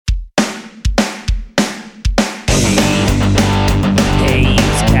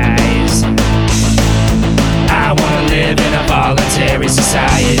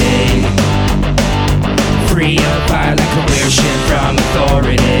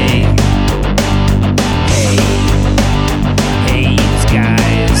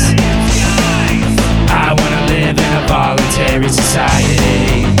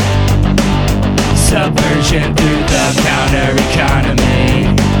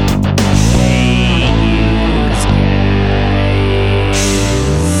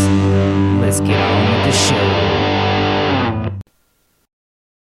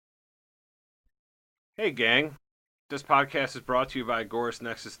Hey, gang. This podcast is brought to you by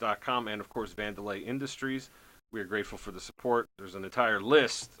AgorisNexus.com and, of course, Vandalay Industries. We are grateful for the support. There's an entire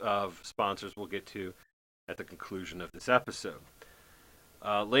list of sponsors we'll get to at the conclusion of this episode.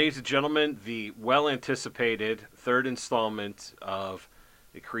 Ladies and gentlemen, the well-anticipated third installment of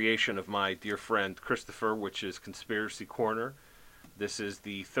the creation of my dear friend Christopher, which is Conspiracy Corner. This is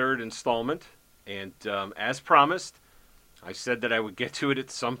the third installment, and as promised, I said that I would get to it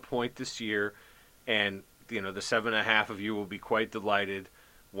at some point this year. And the 7.5 of you will be quite delighted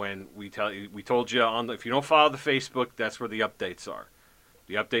when we tell you. We told you if you don't follow the Facebook, that's where the updates are.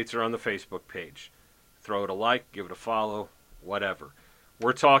 The updates are on the Facebook page. Throw it a like, give it a follow, whatever.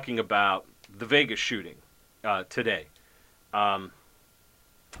 We're talking about the Vegas shooting today. What's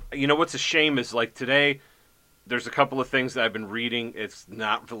a shame is today. There's a couple of things that I've been reading. It's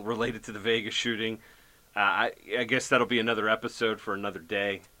not related to the Vegas shooting. I guess that'll be another episode for another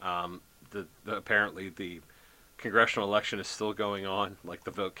day. Apparently the congressional election is still going on.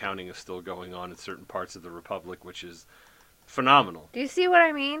 The vote counting is still going on in certain parts of the republic, which is phenomenal. Do you see what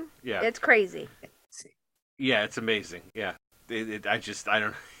I mean? Yeah. It's crazy. Yeah, it's amazing. Yeah. I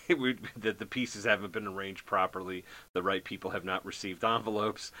don't the pieces haven't been arranged properly. The right people have not received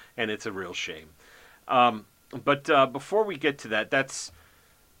envelopes, and it's a real shame. But before we get to that,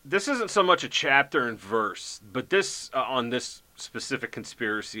 this isn't so much a chapter and verse, but this on this specific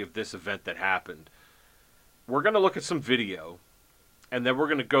conspiracy of this event that happened. We're going to look at some video, and then we're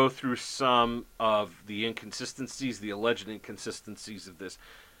going to go through some of the inconsistencies, the alleged inconsistencies of this.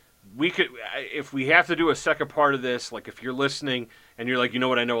 If we have to do a second part of this, if you're listening and you're like, you know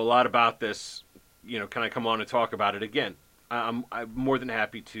what, I know a lot about this, can I come on and talk about it again? I'm more than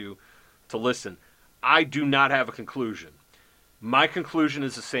happy to listen. I do not have a conclusion. My conclusion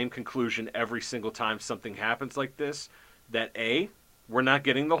is the same conclusion every single time something happens like this. That A, we're not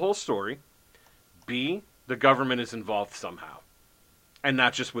getting the whole story. B, the government is involved somehow. And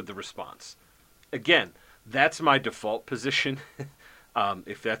not just with the response. Again, that's my default position.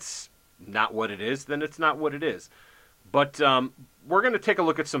 If that's not what it is, then it's not what it is. But we're going to take a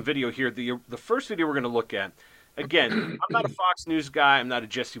look at some video here. The first video we're going to look at, again, I'm not a Fox News guy. I'm not a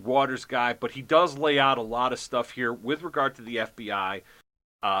Jesse Waters guy. But he does lay out a lot of stuff here with regard to the FBI.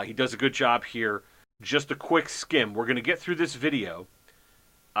 He does a good job here. Just a quick skim. We're going to get through this video,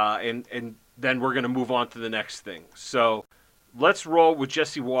 and then we're going to move on to the next thing. So let's roll with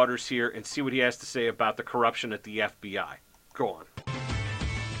Jesse Waters here and see what he has to say about the corruption at the FBI. Go on.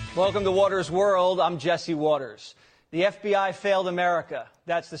 Welcome to Waters World. I'm Jesse Waters. The FBI failed America.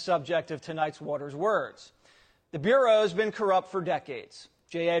 That's the subject of tonight's Waters Words. The Bureau has been corrupt for decades.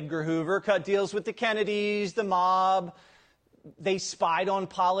 J. Edgar Hoover cut deals with the Kennedys, the mob. They spied on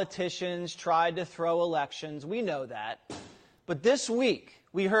politicians, tried to throw elections. We know that. But this week,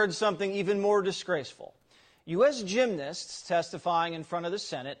 we heard something even more disgraceful. U.S. gymnasts testifying in front of the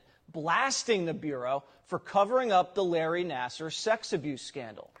Senate, blasting the Bureau for covering up the Larry Nassar sex abuse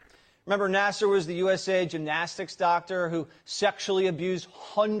scandal. Remember, Nassar was the USA gymnastics doctor who sexually abused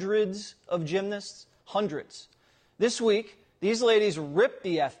hundreds of gymnasts? Hundreds. This week, these ladies ripped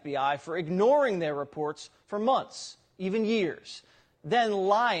the FBI for ignoring their reports for months, even years, then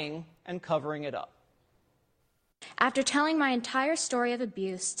lying and covering it up. After telling my entire story of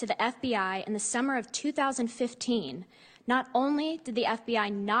abuse to the FBI in the summer of 2015, not only did the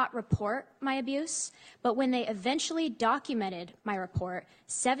FBI not report my abuse, but when they eventually documented my report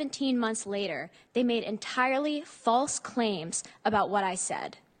 17 months later, they made entirely false claims about what I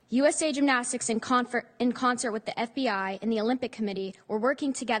said. USA Gymnastics, in concert with the FBI and the Olympic Committee, were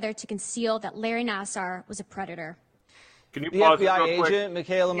working together to conceal that Larry Nassar was a predator. Can you the pause FBI agent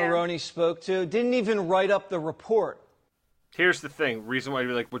Michaela Maroney spoke to didn't even write up the report. Here's the thing. Reason why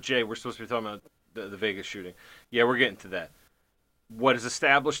you're like, well, Jay, we're supposed to be talking about the Vegas shooting. Yeah, we're getting to that. What is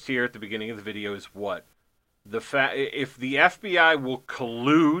established here at the beginning of the video is what? If the FBI will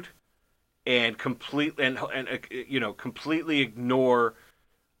collude and completely ignore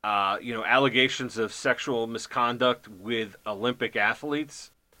allegations of sexual misconduct with Olympic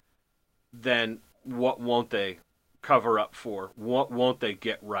athletes, then what won't they cover up for? What won't they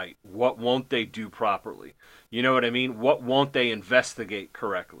get right? What won't they do properly? You know what I mean? What won't they investigate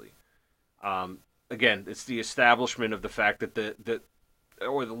correctly? Again, it's the establishment of the fact that the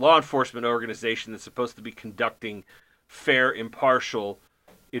law enforcement organization that's supposed to be conducting fair, impartial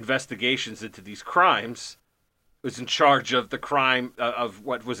investigations into these crimes was in charge of the crime of,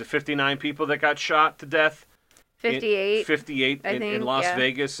 what was it, 59 people that got shot to death 58. 58 in Las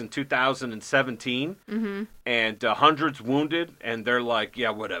Vegas in 2017, and hundreds wounded, and they're like,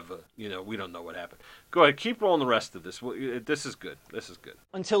 yeah, whatever. You know, we don't know what happened. Go ahead, keep rolling the rest of this. This is good. This is good.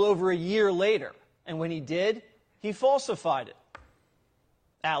 Until over a year later, And when he did, he falsified it.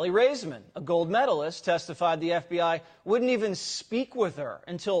 Aly Raisman, a gold medalist, testified the FBI wouldn't even speak with her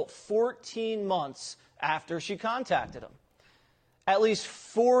until 14 months after she contacted him. At least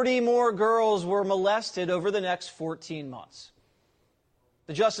 40 more girls were molested over the next 14 months.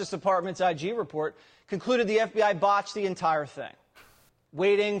 The Justice Department's IG report concluded the FBI botched the entire thing,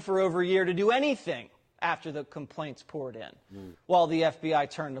 waiting for over a year to do anything after the complaints poured in. While the FBI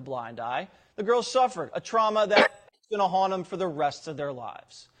turned a blind eye, the girls suffered a trauma that's going to haunt them for the rest of their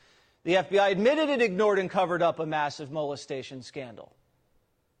lives. The FBI admitted it ignored and covered up a massive molestation scandal.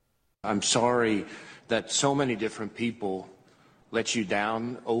 I'm sorry that so many different people let you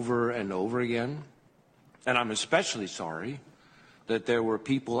down over and over again. And I'm especially sorry that there were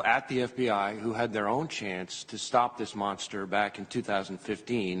people at the FBI who had their own chance to stop this monster back in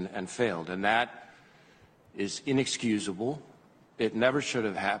 2015 and failed. And that is inexcusable. It never should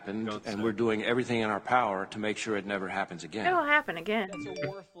have happened, and we're doing everything in our power to make sure it never happens again. It'll happen again. That's a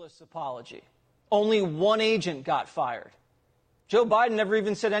worthless apology. Only one agent got fired. Joe Biden never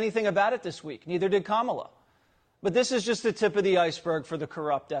even said anything about it this week. Neither did Kamala. But this is just the tip of the iceberg for the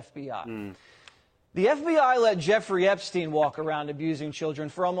corrupt FBI. The FBI let Jeffrey Epstein walk around abusing children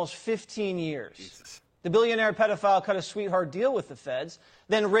for almost 15 years. Jesus. The billionaire pedophile cut a sweetheart deal with the feds,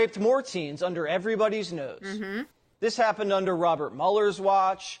 then raped more teens under everybody's nose. This happened under Robert Mueller's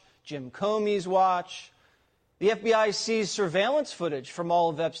watch, Jim Comey's watch. The FBI seized surveillance footage from all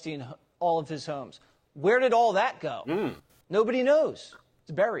of his homes. Where did all that go? Nobody knows.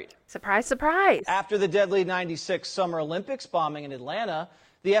 It's buried. Surprise, surprise. After the deadly '96 Summer Olympics bombing in Atlanta,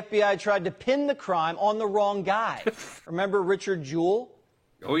 the FBI tried to pin the crime on the wrong guy. Remember Richard Jewell?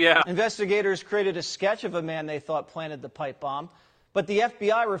 Oh, yeah. Investigators created a sketch of a man they thought planted the pipe bomb, but the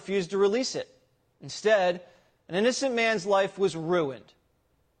FBI refused to release it. Instead, an innocent man's life was ruined.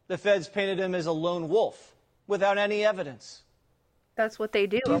 The feds painted him as a lone wolf without any evidence. That's what they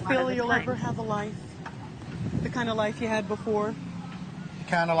do. Do you feel you'll ever have a life, the kind of life you had before? The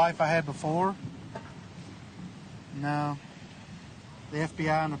kind of life I had before? No. The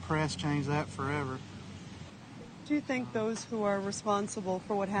FBI and the press changed that forever. Do you think those who are responsible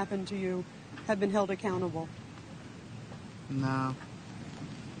for what happened to you have been held accountable? No.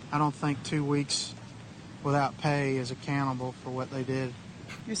 I don't think 2 weeks without pay is accountable for what they did.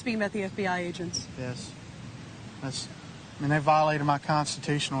 You're speaking about the FBI agents. Yes. They violated my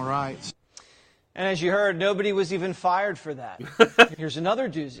constitutional rights. And as you heard, nobody was even fired for that. Here's another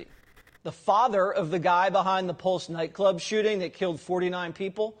doozy. The father of the guy behind the Pulse nightclub shooting that killed 49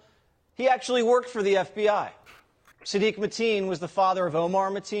 people, he actually worked for the FBI. Sadiq Mateen was the father of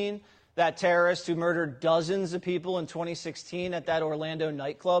Omar Mateen, that terrorist who murdered dozens of people in 2016 at that Orlando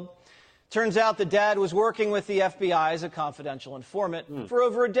nightclub. Turns out the dad was working with the FBI as a confidential informant for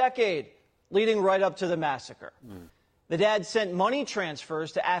over a decade, leading right up to the massacre. The dad sent money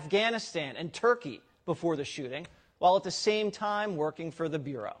transfers to Afghanistan and Turkey before the shooting, while at the same time working for the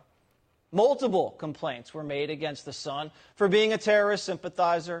Bureau. Multiple complaints were made against the son for being a terrorist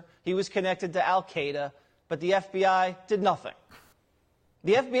sympathizer. He was connected to Al-Qaeda, but the FBI did nothing.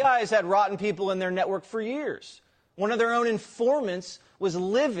 The FBI has had rotten people in their network for years. One of their own informants was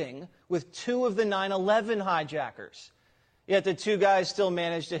living with two of the 9/11 hijackers. Yet the two guys still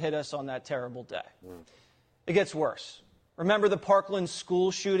managed to hit us on that terrible day. It gets worse. Remember the Parkland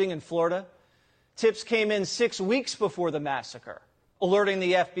school shooting in Florida? Tips came in 6 weeks before the massacre, alerting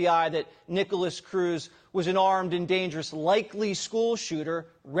the FBI that Nicholas Cruz was an armed and dangerous likely school shooter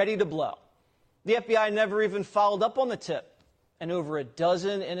ready to blow. The FBI never even followed up on the tip, and over a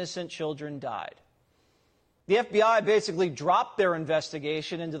dozen innocent children died. The FBI basically dropped their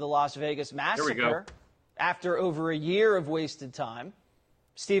investigation into the Las Vegas massacre after over a year of wasted time.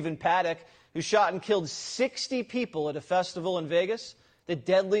 Stephen Paddock, who shot and killed 60 people at a festival in Vegas, the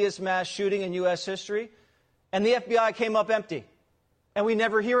deadliest mass shooting in U.S. history, and the FBI came up empty, and we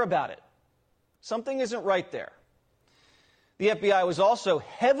never hear about it. Something isn't right there. The FBI was also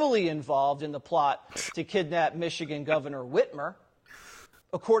heavily involved in the plot to kidnap Michigan Governor Whitmer.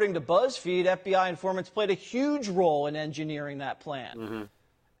 According to BuzzFeed, FBI informants played a huge role in engineering that plan.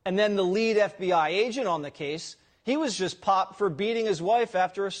 And then the lead FBI agent on the case, he was just popped for beating his wife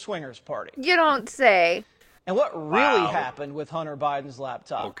after a swingers party. You don't say. And what really happened with Hunter Biden's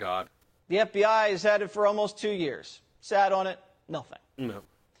laptop? Oh, God. The FBI has had it for almost 2 years. Sat on it, nothing. No.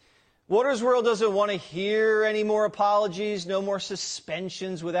 Waters World doesn't want to hear any more apologies, no more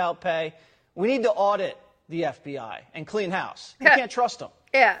suspensions without pay. We need to audit the FBI and clean house. You can't trust them.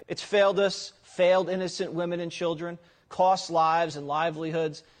 Yeah. It's failed us, failed innocent women and children, cost lives and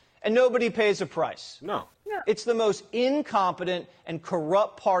livelihoods, and nobody pays a price. No. It's the most incompetent and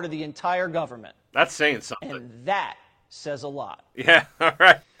corrupt part of the entire government. That's saying something. And that says a lot. Yeah, all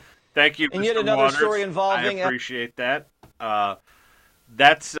right. Thank you, And Mr. yet another Waters. story involving... I appreciate that.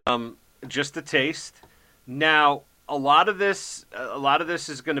 That's just a taste. Now, a lot of this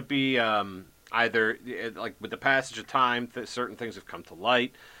is going to be either like with the passage of time, certain things have come to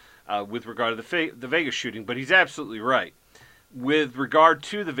light with regard to the Vegas shooting. But he's absolutely right. With regard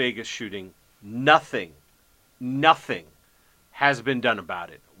to the Vegas shooting, nothing has been done about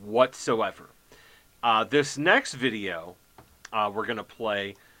it whatsoever. This next video we're going to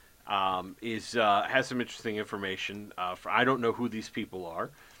play has some interesting information. I don't know who these people are.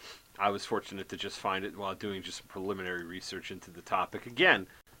 I was fortunate to just find it while doing just some preliminary research into the topic. Again,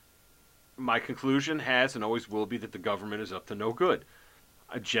 my conclusion has and always will be that the government is up to no good.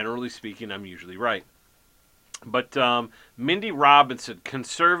 Generally speaking, I'm usually right. But Mindy Robinson,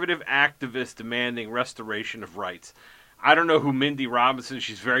 conservative activist demanding restoration of rights. I don't know who Mindy Robinson is.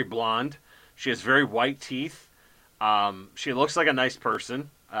 She's very blonde. She has very white teeth. She looks like a nice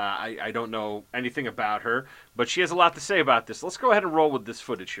person. I don't know anything about her, but she has a lot to say about this. Let's go ahead and roll with this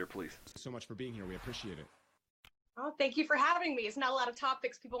footage here, please. So much for being here. We appreciate it. Oh, thank you for having me. It's not a lot of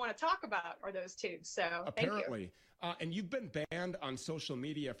topics people want to talk about are those two. So apparently, thank you. And you've been banned on social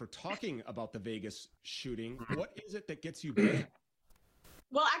media for talking about the Vegas shooting. What is it that gets you banned?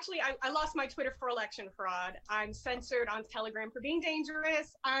 Well, actually, I lost my Twitter for election fraud. I'm censored on Telegram for being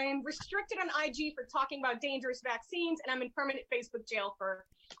dangerous. I'm restricted on IG for talking about dangerous vaccines, and I'm in permanent Facebook jail for,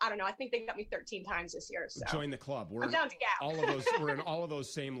 I don't know, I think they got me 13 times this year. So join the club. I'm down to gap. We're in all of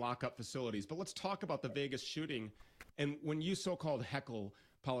those same lockup facilities. But let's talk about the Vegas shooting. And when you so-called heckle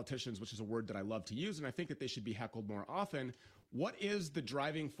politicians, which is a word that I love to use, and I think that they should be heckled more often, what is the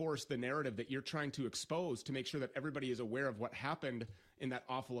driving force, the narrative that you're trying to expose to make sure that everybody is aware of what happened in that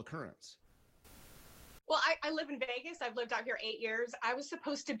awful occurrence? Well, I live in Vegas. I've lived out here 8 years. I was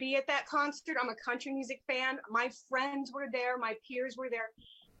supposed to be at that concert. I'm a country music fan. My friends were there. My peers were there.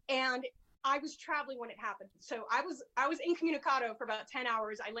 And I was traveling when it happened. So I was incommunicado for about 10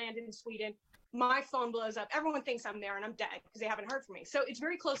 hours. I landed in Sweden. My phone blows up. Everyone thinks I'm there and I'm dead because they haven't heard from me. So it's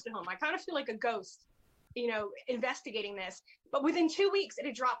very close to home. I kind of feel like a ghost, investigating this. But within 2 weeks, it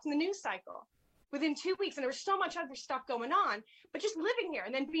had dropped from the news cycle. Within 2 weeks, and there was so much other stuff going on, but just living here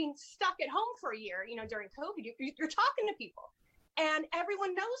and then being stuck at home for a year, during COVID, you're talking to people and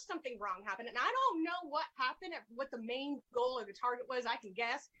everyone knows something wrong happened. And I don't know what happened, what the main goal or the target was, I can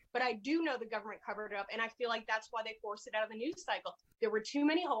guess, but I do know the government covered it up. And I feel like that's why they forced it out of the news cycle. There were too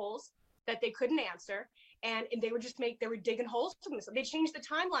many holes that they couldn't answer. And they would they were digging holes for themselves. They changed the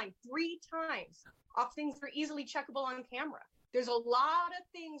timeline 3 times off things that are easily checkable on camera. There's a lot of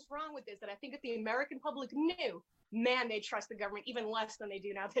things wrong with this that I think if the American public knew, man, they trust the government even less than they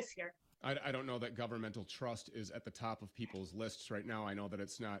do now this year. I don't know that governmental trust is at the top of people's lists right now. I know that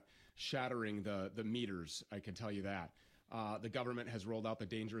it's not shattering the meters. I can tell you that. The government has rolled out the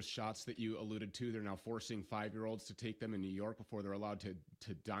dangerous shots that you alluded to. They're now forcing 5-year-olds to take them in New York before they're allowed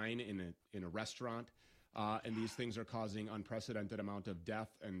to dine in a restaurant. And these things are causing unprecedented amount of death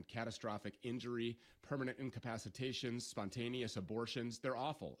and catastrophic injury, permanent incapacitations, spontaneous abortions. They're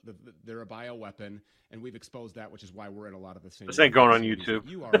awful. They're a bioweapon, and we've exposed that, which is why we're in a lot of the same. This ain't going on YouTube.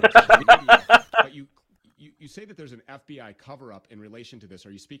 You are, but you say that there's an FBI cover-up in relation to this.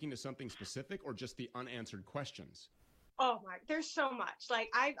 Are you speaking to something specific or just the unanswered questions? Oh my, there's so much. Like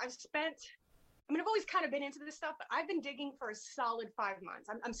I've always kind of been into this stuff, but I've been digging for a solid 5 months.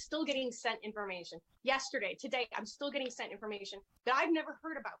 I'm still getting sent information. Yesterday, today, I'm still getting sent information that I've never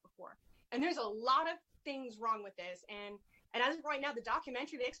heard about before. And there's a lot of things wrong with this. And as of right now, the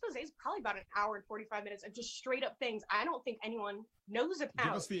documentary, the expose is probably about 1 hour and 45 minutes of just straight up things I don't think anyone knows about.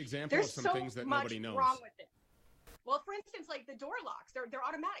 Give us the example of some things that nobody knows. There's so much wrong with it. Well, for instance, like the door locks, they're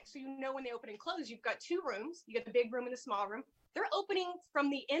automatic. So when they open and close, you've got 2 rooms. You get the big room and the small room. They're opening from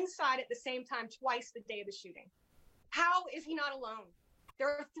the inside at the same time twice the day of the shooting. How is he not alone? There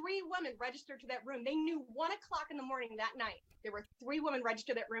are 3 women registered to that room. They knew 1 o'clock in the morning that night. There were 3 women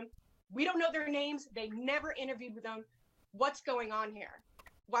registered to that room. We don't know their names. They never interviewed with them. What's going on here?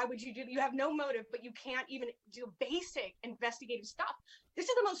 Why would you you have no motive, but you can't even do basic investigative stuff. This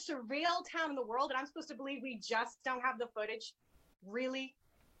is the most surreal town in the world, and I'm supposed to believe we just don't have the footage. Really?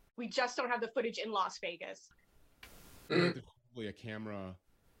 We just don't have the footage in Las Vegas. There's probably a camera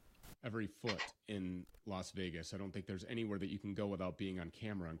every foot in Las Vegas. I don't think there's anywhere that you can go without being on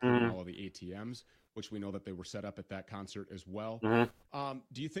camera, including all of the ATMs, which we know that they were set up at that concert as well.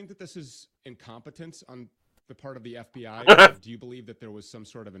 Do you think that this is incompetence on the part of the FBI? Do you believe that there was some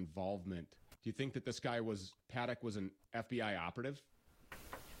sort of involvement? Do you think that this guy Paddock was an FBI operative?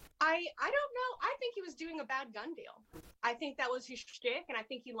 I don't know. I think he was doing a bad gun deal. I think that was his shtick, and I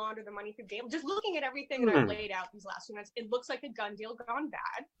think he laundered the money through gambling. Just looking at everything that I've laid out these last few months, it looks like a gun deal gone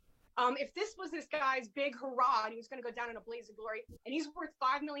bad. If this was this guy's big hurrah, and he was going to go down in a blaze of glory, and he's worth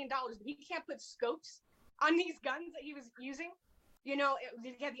 $5 million, but he can't put scopes on these guns that he was using, you know,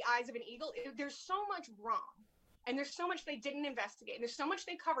 he had the eyes of an eagle. There's so much wrong, and there's so much they didn't investigate, and there's so much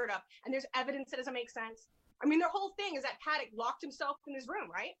they covered up, and there's evidence that doesn't make sense. I mean, their whole thing is that Paddock locked himself in his room,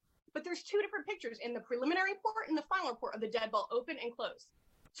 right? But there's two different pictures in the preliminary report and the final report of the deadbolt open and closed.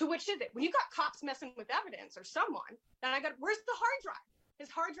 So which is it? When you got cops messing with evidence or someone, then where's the hard drive? His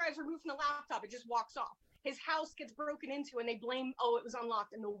hard drive's removed from the laptop. It just walks off. His house gets broken into and they blame, oh, it was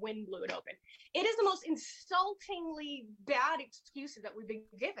unlocked and the wind blew it open. It is the most insultingly bad excuses that we've been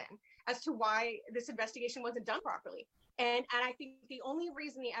given as to why this investigation wasn't done properly. And I think the only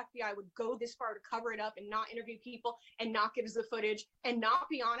reason the FBI would go this far to cover it up and not interview people and not give us the footage and not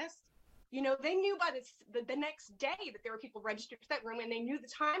be honest, you know, they knew by the next day that there were people registered for that room and they knew the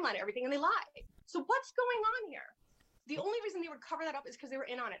timeline and everything and they lied. So what's going on here? The only reason they would cover that up is because they were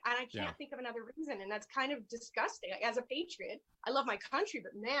in on it. And I can't think of another reason. And that's kind of disgusting. As a patriot, I love my country,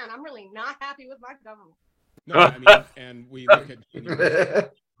 but man, I'm really not happy with my government. No, I mean, and we look at,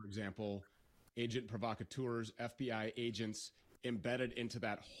 for example, agent provocateurs, FBI agents embedded into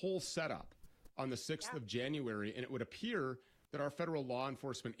that whole setup on the 6th of January. And it would appear that our federal law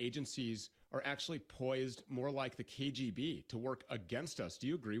enforcement agencies are actually poised more like the KGB to work against us. Do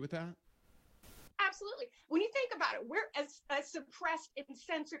you agree with that? Absolutely. When you think about it, we're as suppressed and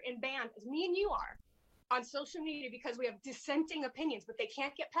censored and banned as me and you are on social media because we have dissenting opinions, but they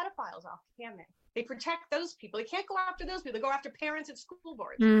can't get pedophiles off, can they? They protect those people. They can't go after those people. They go after parents at school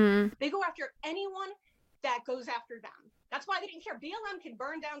boards. Mm-hmm. They go after anyone that goes after them. That's why they didn't care. BLM can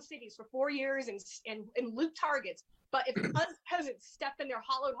burn down cities for 4 years and loot targets. But if us peasants step in their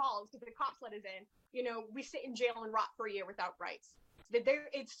hollowed halls because the cops let us in, you know, we sit in jail and rot for a year without rights.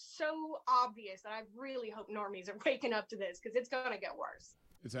 It's so obvious that I really hope normies are waking up to this because it's going to get worse.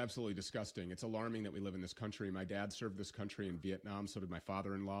 It's absolutely disgusting. It's alarming that we live in this country. My dad served this country in Vietnam. So did my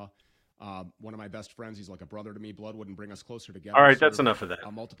father-in-law. One of my best friends, he's like a brother to me. Blood wouldn't bring us closer together. All right, that's enough of that.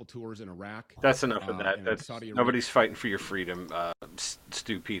 Multiple tours in Iraq. That's enough of that. That's, nobody's fighting for your freedom,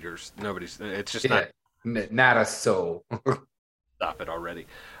 Stu Peters. Nobody's. It's just not a soul. Stop it already.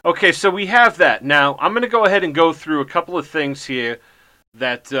 Okay, so we have that. Now, I'm going to go ahead and go through a couple of things here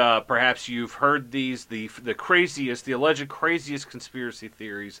that perhaps you've heard these, the craziest, the alleged craziest conspiracy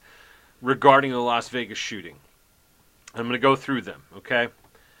theories regarding the Las Vegas shooting. I'm going to go through them, okay?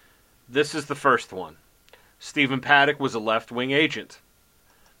 This is the first one. Stephen Paddock was a left-wing agent.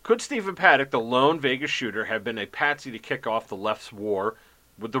 Could Stephen Paddock, the lone Vegas shooter, have been a patsy to kick off the left's war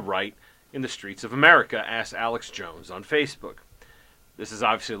with the right in the streets of America? Asked Alex Jones on Facebook. This is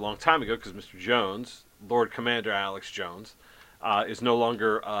obviously a long time ago because Mr. Jones, Lord Commander Alex Jones, is no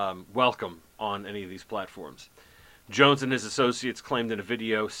longer welcome on any of these platforms. Jones and his associates claimed in a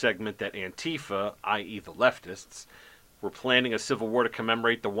video segment that Antifa, i.e. the leftists, were planning a civil war to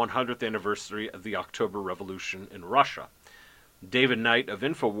commemorate the 100th anniversary of the October Revolution in Russia. David Knight of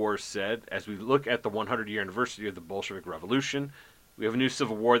InfoWars said, as we look at the 100-year anniversary of the Bolshevik Revolution, we have a new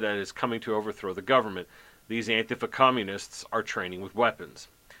civil war that is coming to overthrow the government. These Antifa communists are training with weapons.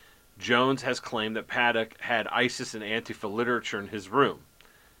 Jones has claimed that Paddock had ISIS and Antifa literature in his room.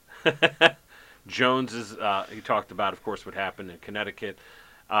 Jones is, he talked about, of course, what happened in Connecticut.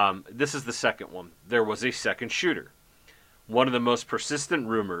 This is the second one. There was a second shooter. One of the most persistent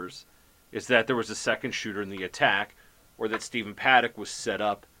rumors is that there was a second shooter in the attack, or that Stephen Paddock was set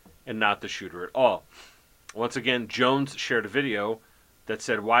up and not the shooter at all. Once again, Jones shared a video that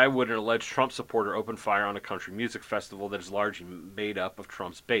said, why would an alleged Trump supporter open fire on a country music festival that is largely made up of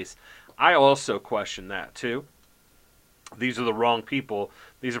Trump's base? I also question that, too. These are the wrong people.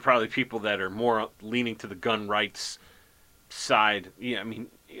 These are probably people that are more leaning to the gun rights side. Yeah, I mean,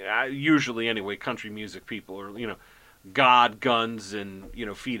 usually anyway, country music people are, you know, God, guns, and, you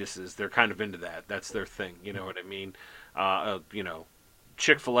know, fetuses. They're kind of into that. That's their thing. You know what I mean? You know,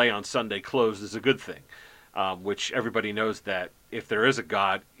 Chick-fil-A on Sunday closed is a good thing, which everybody knows that if there is a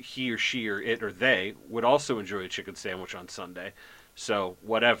God, he or she or it or they would also enjoy a chicken sandwich on Sunday. So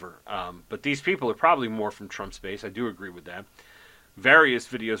whatever. But these people are probably more from Trump's base. I do agree with that. Various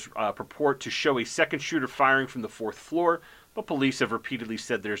videos purport to show a second shooter firing from the 4th floor, but police have repeatedly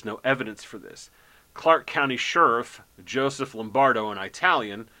said there's no evidence for this. Clark County Sheriff Joseph Lombardo, an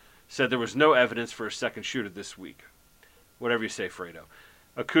Italian, said there was no evidence for a second shooter this week. Whatever you say, Fredo.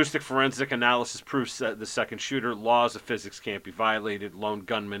 Acoustic forensic analysis proves that the second shooter. Laws of physics can't be violated. Lone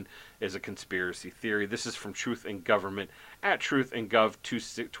gunman is a conspiracy theory. This is from Truth and Government at Truth and Gov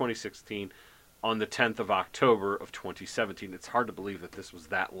 2016 on the 10th of October of 2017. It's hard to believe that this was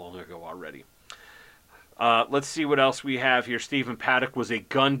that long ago already. Let's see what else we have here. Stephen Paddock was a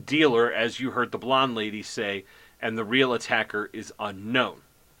gun dealer, as you heard the blonde lady say, and the real attacker is unknown.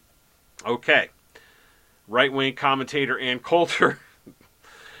 Okay. Right-wing commentator Ann Coulter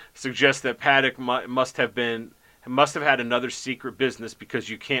suggests that Paddock must have had another secret business because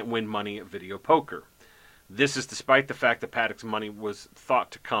you can't win money at video poker. This is despite the fact that Paddock's money was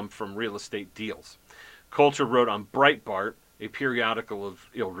thought to come from real estate deals. Coulter wrote on Breitbart, a periodical of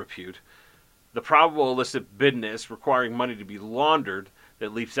ill repute, the probable illicit business requiring money to be laundered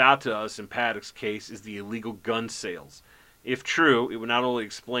that leaps out to us in Paddock's case is the illegal gun sales. If true, it would not only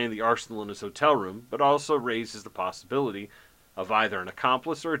explain the arsenal in his hotel room, but also raises the possibility of either an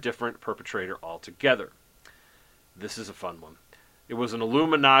accomplice or a different perpetrator altogether. This is a fun one. It was an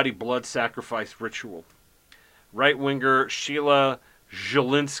Illuminati blood sacrifice ritual. Right-winger Sheila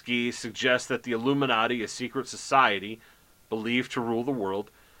Zielinski suggests that the Illuminati, a secret society believed to rule the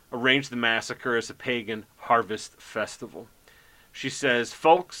world, arranged the massacre as a pagan harvest festival. She says,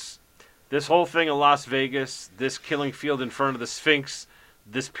 folks, this whole thing in Las Vegas, this killing field in front of the Sphinx,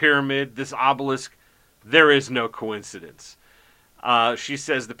 this pyramid, this obelisk, there is no coincidence. She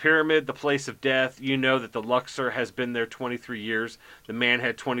says the pyramid, the place of death, you know that the Luxor has been there 23 years. The man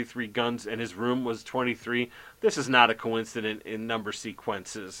had 23 guns and his room was 23. This is not a coincidence in number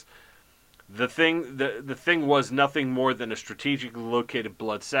sequences. The thing was nothing more than a strategically located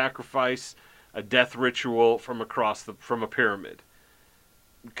blood sacrifice, a death ritual from a pyramid.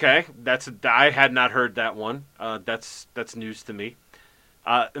 Okay, I had not heard that one. That's news to me.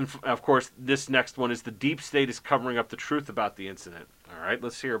 And of course, this next one is the deep state is covering up the truth about the incident. All right,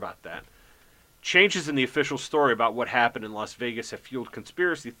 let's hear about that. Changes in the official story about what happened in Las Vegas have fueled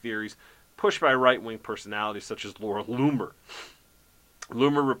conspiracy theories pushed by right-wing personalities such as Laura Loomer.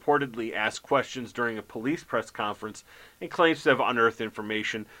 Loomer reportedly asked questions during a police press conference and claims to have unearthed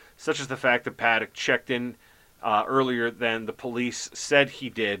information, such as the fact that Paddock checked in earlier than the police said he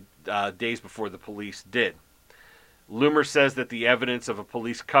did, days before the police did. Loomer says that the evidence of a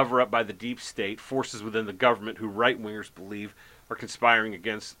police cover-up by the deep state, forces within the government who right-wingers believe are conspiring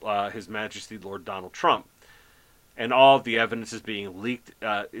against His Majesty Lord Donald Trump. And all of the evidence is being leaked.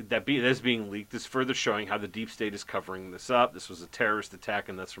 That is being leaked is further showing how the deep state is covering this up. This was a terrorist attack,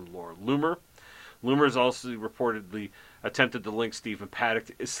 and that's from Laura Loomer. Loomer has also reportedly attempted to link Stephen Paddock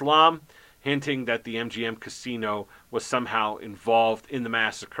to Islam, hinting that the MGM casino was somehow involved in the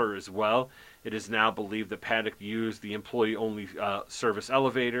massacre as well. It is now believed that Paddock used the employee-only service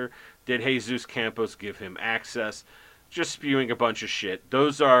elevator. Did Jesus Campos give him access? Just spewing a bunch of shit.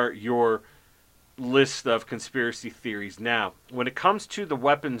 Those are your list of conspiracy theories. Now, when it comes to the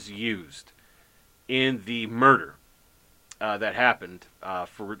weapons used in the murder that happened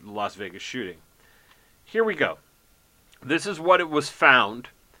for the Las Vegas shooting, here we go. This is what it was found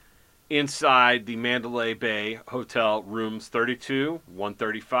inside the Mandalay Bay Hotel rooms 32,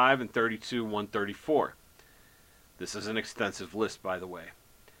 135, and 32, 134. This is an extensive list, by the way.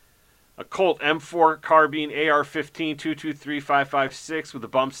 A Colt M4 carbine AR-15 223-556 with a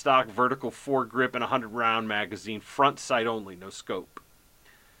bump stock vertical foregrip and a 100-round magazine, front sight only, no scope.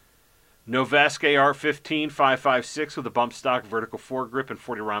 Novesk AR-15 556 with a bump stock vertical foregrip and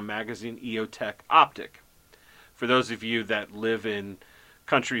 40-round magazine, EOTech optic. For those of you that live in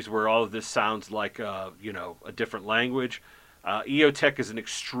countries where all of this sounds like a different language, EOTech is an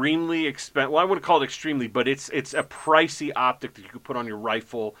extremely expensive. Well, I wouldn't call it extremely, but it's a pricey optic that you could put on your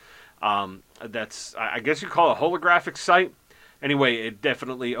rifle. That's, I guess you call it a holographic sight. Anyway, it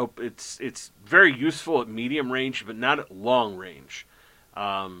definitely it's very useful at medium range, but not at long range.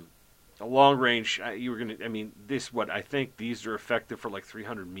 A long range, I think these are effective for like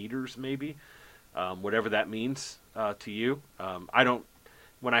 300 meters, maybe, whatever that means to you.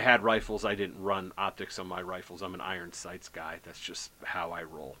 When I had rifles, I didn't run optics on my rifles. I'm an iron sights guy. That's just how I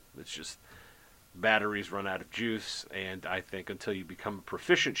roll. It's just batteries run out of juice, and I think until you become a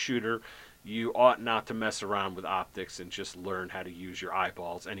proficient shooter, you ought not to mess around with optics and just learn how to use your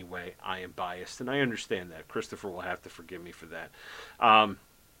eyeballs. Anyway, I am biased, and I understand that. Christopher will have to forgive me for that.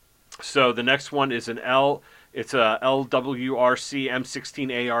 So the next one is it's a LWRC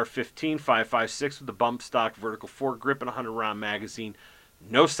M16 AR-15 556 with a bump stock vertical foregrip and a 100-round magazine.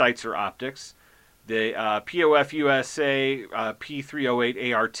 No sights or optics. The POF USA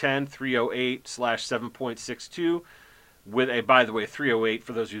P308 AR-10 308/7.62 with a, by the way, 308,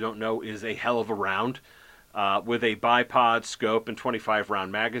 for those who don't know, is a hell of a round. with a bipod scope and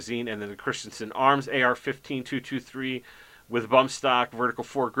 25-round magazine. And then the Christensen Arms AR-15 223 with bump stock, vertical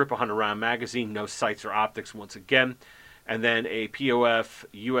foregrip, 100-round magazine, no sights or optics once again. And then a POF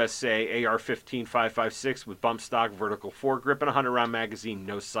USA AR-15 5.56 with bump stock, vertical foregrip, and 100-round magazine,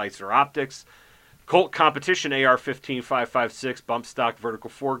 no sights or optics. Colt Competition AR-15 5.56, bump stock, vertical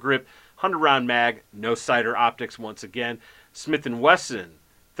foregrip, 100-round mag, no sight or optics once again. Smith & Wesson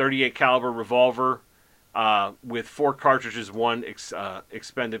 38 caliber revolver with 4 cartridges, 1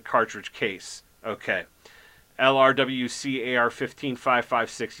 expended cartridge case. Okay. LRWC AR-15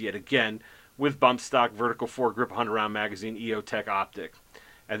 5.56 yet again with bump stock, vertical foregrip, 100-round magazine, EOTech optic.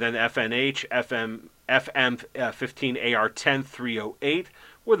 And then FNH FM15 AR-10 308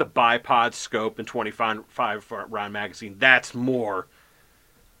 with a bipod scope and 25-round magazine. That's more.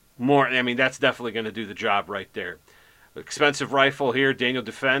 I mean, that's definitely going to do the job right there. Expensive rifle here, Daniel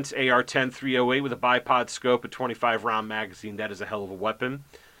Defense AR-10 308 with a bipod scope and 25-round magazine. That is a hell of a weapon.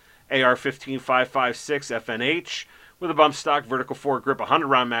 AR-15 5.56 FNH with a bump stock, vertical foregrip,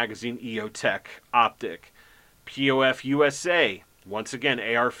 100-round magazine, EOTech optic. POF USA, once again,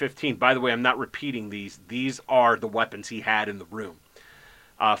 AR-15. By the way, I'm not repeating these. These are the weapons he had in the room.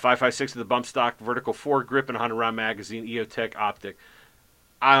 5.56 with a bump stock, vertical foregrip, and 100-round magazine, EOTech optic.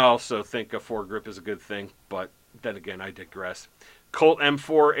 I also think a foregrip is a good thing, but then again, I digress. Colt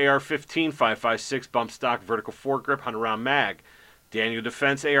M4 AR-15 5.56 bump stock, vertical foregrip, 100-round mag. Daniel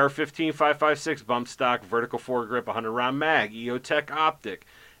Defense AR-15 5.56 bump stock, vertical foregrip, 100-round mag, EOTech optic.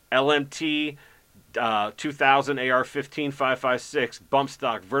 LMT 2000 AR-15 5.56 bump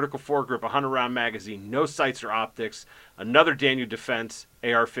stock, vertical foregrip, 100-round magazine, no sights or optics. Another Daniel Defense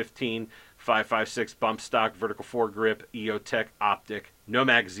AR-15 5.56 bump stock, vertical foregrip, EOTech optic, no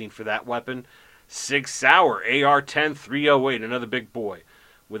magazine for that weapon. Sig Sauer AR-10 308, another big boy,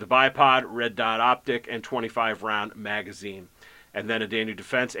 with a bipod, red dot optic, and 25-round magazine. And then a Daniel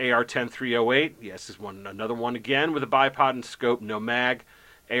Defense AR-10 308, yes, is another one again, with a bipod and scope, no mag.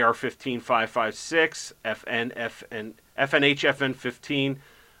 AR-15 5.56, FNH FN-15,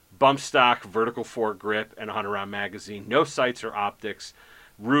 bump stock, vertical foregrip, and 100-round magazine, no sights or optics.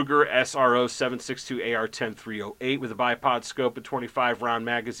 Ruger SRO 7.62 AR-10 308 with a bipod scope and 25-round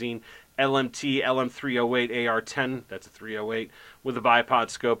magazine. LMT LM308 AR-10, that's a 308, with a bipod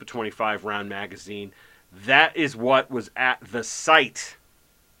scope, a 25-round magazine. That is what was at the site,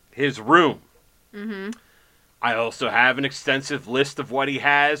 his room. Mm-hmm. I also have an extensive list of what he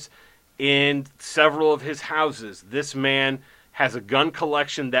has in several of his houses. This man has a gun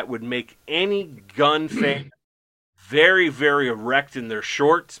collection that would make any gun fan very, very erect in their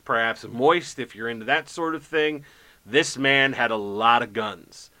shorts, perhaps moist if you're into that sort of thing. This man had a lot of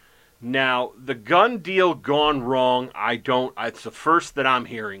guns. Now, the gun deal gone wrong, it's the first that I'm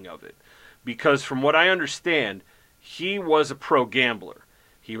hearing of it. Because from what I understand, he was a pro gambler.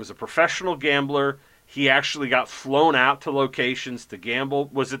 He was a professional gambler. He actually got flown out to locations to gamble.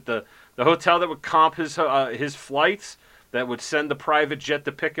 Was it the hotel that would comp his flights, that would send the private jet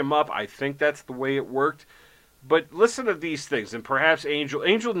to pick him up? I think that's the way it worked. But listen to these things, and perhaps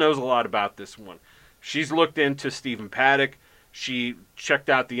Angel knows a lot about this one. She's looked into Stephen Paddock. She checked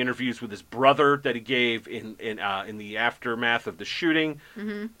out the interviews with his brother that he gave in the aftermath of the shooting.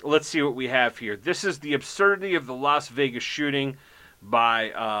 Mm-hmm. Let's see what we have here. This is the absurdity of the Las Vegas shooting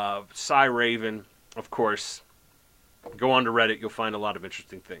by Cy Raven. Of course, go on to Reddit. You'll find a lot of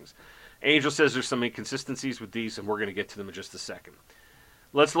interesting things. Angel says there's some inconsistencies with these, and we're going to get to them in just a second.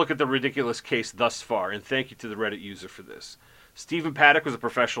 Let's look at the ridiculous case thus far, and thank you to the Reddit user for this. Stephen Paddock was a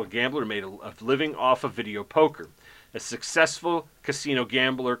professional gambler who made a living off of video poker. A successful casino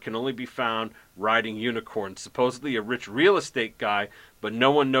gambler can only be found riding unicorns, supposedly a rich real estate guy, but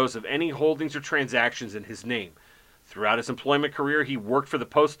no one knows of any holdings or transactions in his name. Throughout his employment career, he worked for the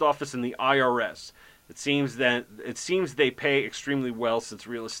post office and the IRS. It seems they pay extremely well since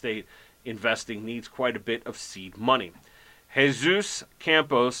real estate investing needs quite a bit of seed money. Jesus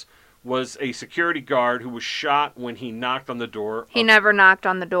Campos was a security guard who was shot when he knocked on the door. He never knocked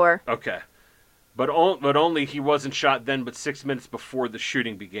on the door. Okay. But only he wasn't shot then, but 6 minutes before the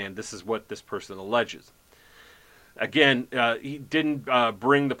shooting began. This is what this person alleges. Again, he didn't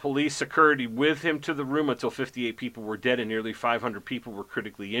bring the police security with him to the room until 58 people were dead and nearly 500 people were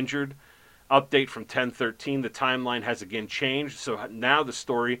critically injured. Update from 10/13, the timeline has again changed. So now the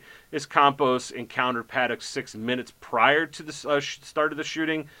story is Campos encountered Paddock 6 minutes prior to the start of the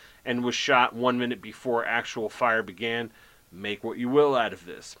shooting and was shot 1 minute before actual fire began. Make what you will out of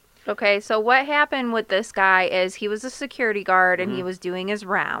this. Okay, so what happened with this guy is he was a security guard and he was doing his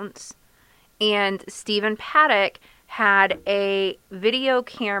rounds. And Stephen Paddock had a video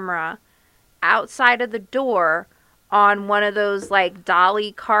camera outside of the door on one of those like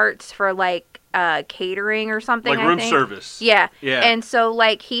dolly carts for like catering or something. Like I room think. service. Yeah. Yeah. And so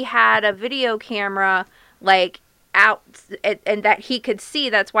like he had a video camera like out and that he could see.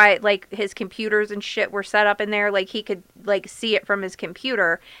 That's why like his computers and shit were set up in there. Like he could like see it from his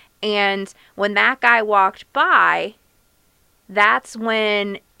computer. And when that guy walked by, that's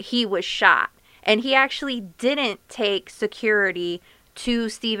when he was shot. And he actually didn't take security to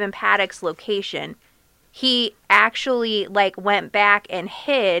Stephen Paddock's location. He actually like went back and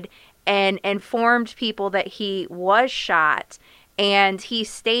hid and informed people that he was shot, and he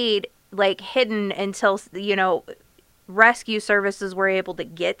stayed like hidden until, you know, rescue services were able to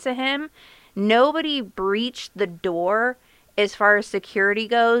get to him. Nobody breached the door as far as security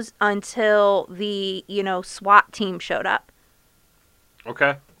goes until the, you know, SWAT team showed up.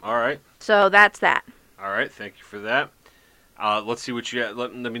 Okay. All right. So that's that. All right. Thank you for that. Let's see what you got.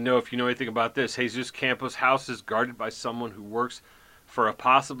 Let me know if you know anything about this. Jesus Campos' house is guarded by someone who works for a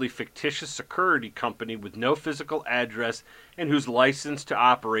possibly fictitious security company with no physical address and whose license to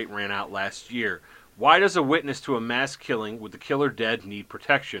operate ran out last year. Why does a witness to a mass killing with the killer dead need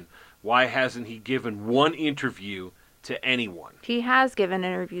protection? Why hasn't he given one interview to anyone? He has given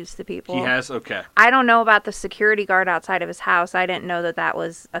interviews to people. He has? Okay. I don't know about the security guard outside of his house. I didn't know that that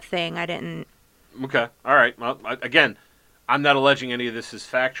was a thing. I didn't. Okay. All right. Well, again, I'm not alleging any of this is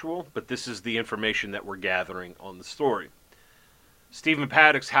factual, but this is the information that we're gathering on the story. Stephen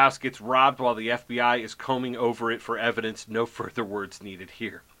Paddock's house gets robbed while the FBI is combing over it for evidence. No further words needed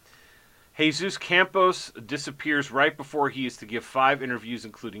here. Jesus Campos disappears right before he is to give 5 interviews,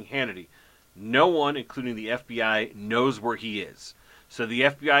 including Hannity. No one, including the FBI, knows where he is. So the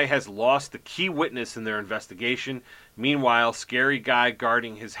FBI has lost the key witness in their investigation. Meanwhile, scary guy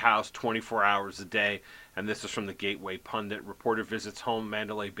guarding his house 24 hours a day. And this is from the Gateway Pundit. Reporter visits home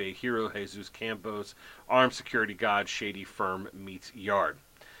Mandalay Bay hero Jesus Campos. Armed security guard shady firm meets yard.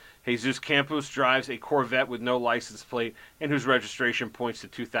 Jesus Campos drives a Corvette with no license plate and whose registration points to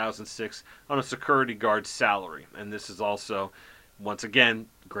 2006 on a security guard's salary. And this is also, once again,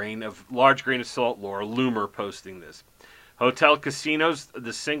 large grain of salt, Laura Loomer posting this. Hotel casinos,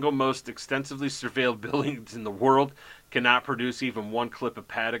 the single most extensively surveilled buildings in the world, cannot produce even one clip of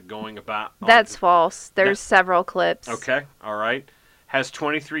Paddock going about. That's false. There's several clips. Okay, all right. Has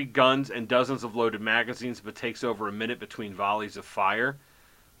 23 guns and dozens of loaded magazines, but takes over a minute between volleys of fire.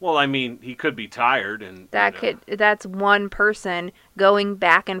 Well, I mean, he could be tired, and that's one person going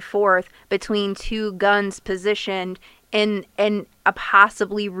back and forth between 2 guns positioned in a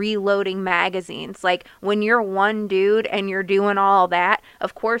possibly reloading magazines. Like when you're one dude and you're doing all that,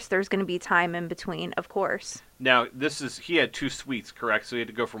 of course there's going to be time in between, of course. Now, he had 2 suites, correct? So he had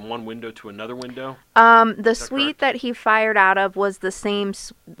to go from one window to another window? The suite that he fired out of was the same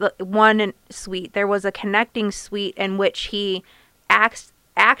one suite. There was a connecting suite in which he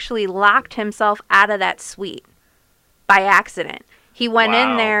actually locked himself out of that suite by accident. He went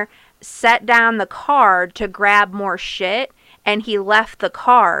in there, set down the card to grab more shit, and he left the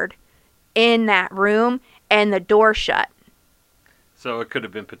card in that room and the door shut. So it could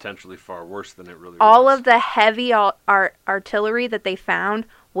have been potentially far worse than it really was. All of the heavy artillery that they found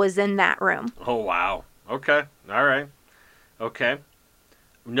was in that room. Oh, wow. Okay. All right. Okay.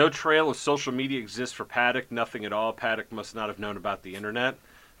 No trail of social media exists for Paddock. Nothing at all. Paddock must not have known about the internet.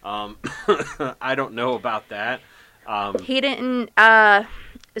 I don't know about that. He didn't.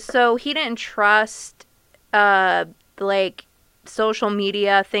 So he didn't trust like social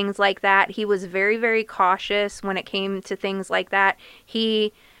media, things like that. He was very, very cautious when it came to things like that.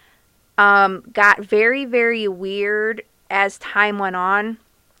 He got very, very weird as time went on.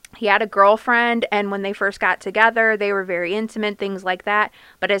 He had a girlfriend, and when they first got together, they were very intimate, things like that.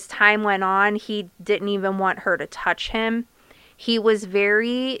 But as time went on, he didn't even want her to touch him. He was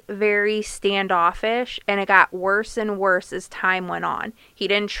very, very standoffish, and it got worse and worse as time went on. He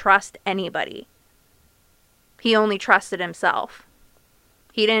didn't trust anybody. He only trusted himself.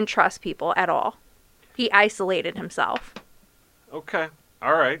 He didn't trust people at all. He isolated himself. Okay.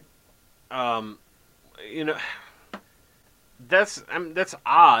 All right. That's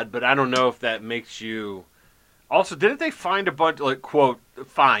odd, but I don't know if that makes you. Also, didn't they find a bunch, like, quote,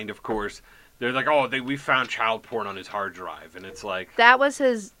 find, of course. They're like, we found child porn on his hard drive, and it's like. That was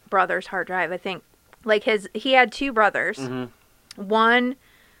his brother's hard drive, I think. Like he had 2 brothers. Mm-hmm. One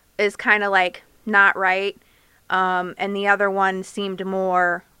is kind of like not right, and the other one seemed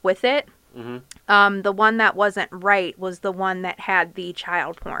more with it. Mm-hmm. The one that wasn't right was the one that had the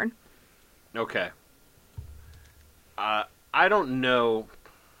child porn. Okay. I don't know.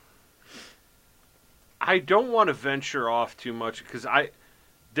 I don't want to venture off too much because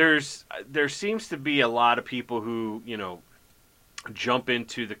there seems to be a lot of people who, jump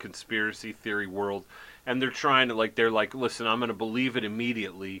into the conspiracy theory world, and they're trying to they're like, listen, I'm going to believe it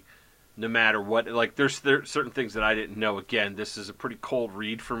immediately, no matter what. Like there's certain things that I didn't know. Again, this is a pretty cold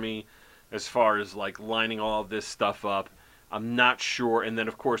read for me, as far as lining all of this stuff up. I'm not sure. And then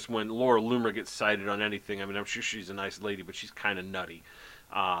of course when Laura Loomer gets cited on anything, I mean, I'm sure she's a nice lady, but she's kind of nutty,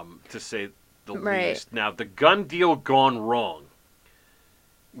 to say the least. Now the gun deal gone wrong.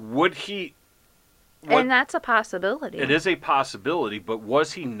 Would he? And that's a possibility. It is a possibility, but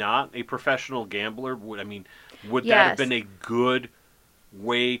was he not a professional gambler? Would that Yes. have been a good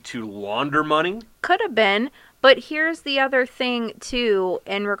way to launder money? Could have been, but here's the other thing too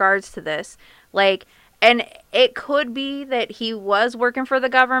in regards to this. And it could be that he was working for the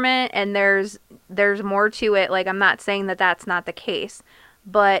government and there's more to it. I'm not saying that that's not the case,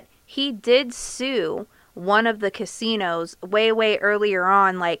 but he did sue one of the casinos way earlier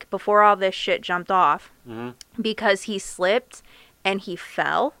on, before all this shit jumped off, because he slipped and he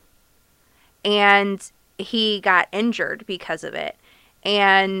fell and he got injured because of it.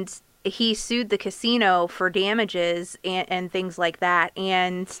 And he sued the casino for damages and things like that.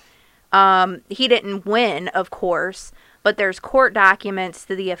 And he didn't win, of course, but there's court documents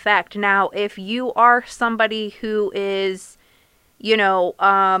to the effect. Now, if you are somebody who is,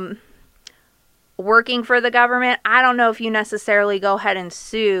 working for the government, I don't know if you necessarily go ahead and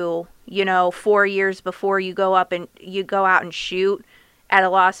sue, 4 years before you go out and shoot at a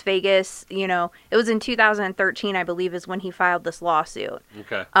Las Vegas, it was in 2013, I believe, is when he filed this lawsuit.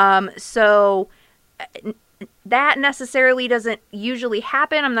 Okay. So that necessarily doesn't usually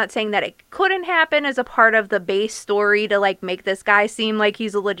happen. I'm not saying that it couldn't happen as a part of the base story to make this guy seem like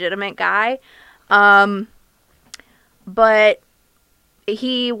he's a legitimate guy. But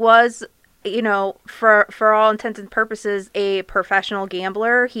he was, for all intents and purposes, a professional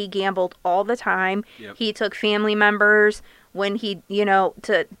gambler. He gambled all the time. Yep. He took family members when he,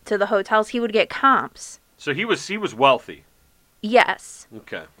 to the hotels. He would get comps. So he was wealthy. Yes.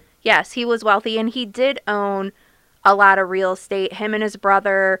 Okay. Yes, he was wealthy, and he did own a lot of real estate. Him and his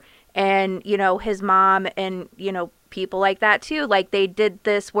brother and, his mom and, people like that too. They did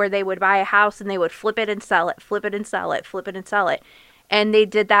this where they would buy a house and they would flip it and sell it, flip it and sell it, flip it and sell it. And they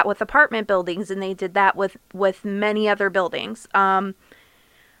did that with apartment buildings, and they did that with many other buildings. That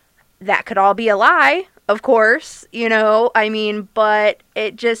could all be a lie, of course, but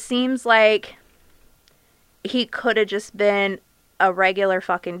it just seems like he could have just been a regular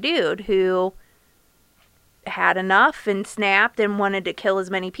fucking dude who had enough and snapped and wanted to kill as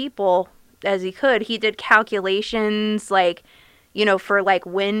many people as he could. He did calculations, for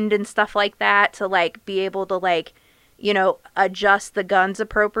wind and stuff like that to be able to adjust the guns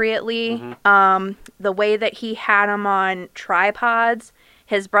appropriately. Mm-hmm. The way that he had them on tripods,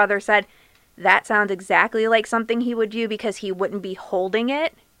 his brother said that sounds exactly like something he would do because he wouldn't be holding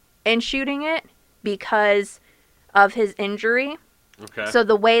it and shooting it because of his injury. Okay. So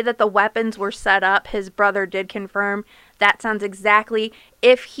the way that the weapons were set up, his brother did confirm that sounds exactly,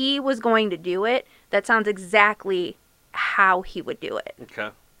 if he was going to do it, that sounds exactly how he would do it. Okay.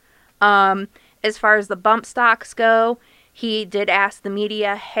 As far as the bump stocks go, he did ask the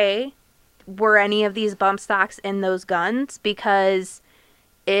media, hey, were any of these bump stocks in those guns? Because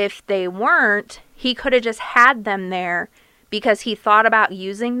if they weren't, he could have just had them there because he thought about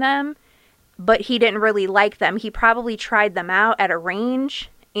using them, but he didn't really like them. He probably tried them out at a range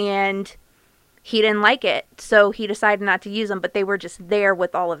and he didn't like it. So he decided not to use them, but they were just there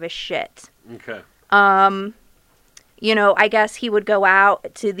with all of his shit. Okay. I guess he would go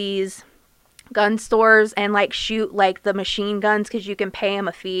out to these gun stores and shoot the machine guns because you can pay him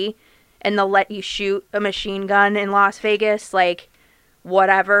a fee and they'll let you shoot a machine gun in Las Vegas,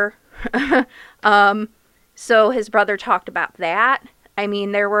 whatever. So his brother talked about that.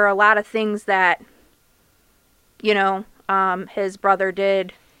 There were a lot of things that, his brother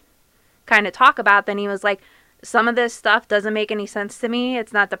did kind of talk about. Then he was like, some of this stuff doesn't make any sense to me.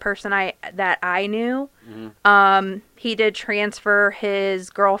 It's not the person that I knew. Mm-hmm. He did transfer his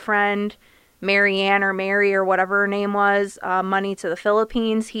girlfriend, Marianne or Mary or whatever her name was, money to the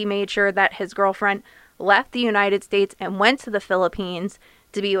Philippines. He made sure that his girlfriend left the United States and went to the Philippines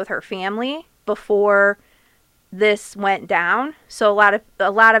to be with her family before this went down. So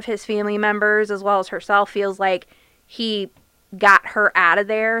a lot of his family members, as well as herself, feels like he got her out of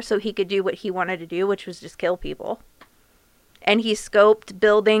there so he could do what he wanted to do, which was just kill people. And he scoped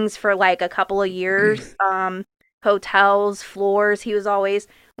buildings for a couple of years, hotels, floors. He was always,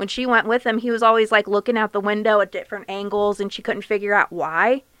 when she went with him, he was always looking out the window at different angles and she couldn't figure out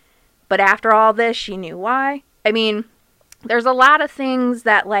why. But after all this, she knew why. there's a lot of things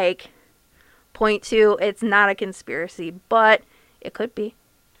that, like, point to it's not a conspiracy, but it could be.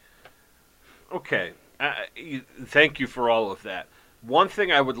 Okay. Thank you for all of that. One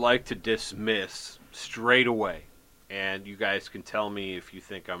thing I would like to dismiss straight away, and you guys can tell me if you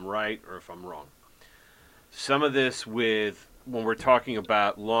think I'm right or if I'm wrong. Some of this with when we're talking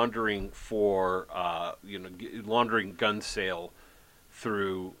about laundering for, laundering gun sale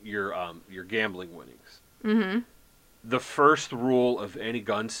through your gambling winnings. Mm-hmm. The first rule of any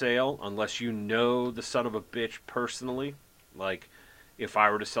gun sale, unless you know the son of a bitch personally, like if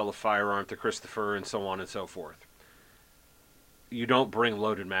I were to sell a firearm to Christopher and so on and so forth, you don't bring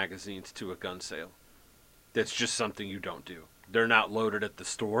loaded magazines to a gun sale. That's just something you don't do. They're not loaded at the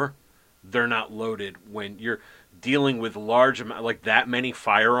store. They're not loaded when you're dealing with large amount, like that many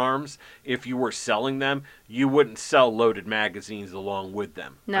firearms. If you were selling them, you wouldn't sell loaded magazines along with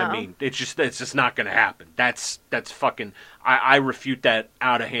them. No. I mean, it's just not going to happen. That's fucking. I refute that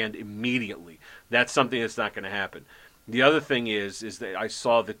out of hand immediately. That's something that's not going to happen. The other thing is that I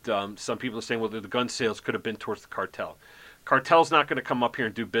saw that some people are saying, well, the gun sales could have been towards the cartel. Cartel's not going to come up here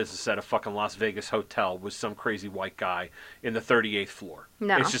and do business at a fucking Las Vegas hotel with some crazy white guy in the 38th floor.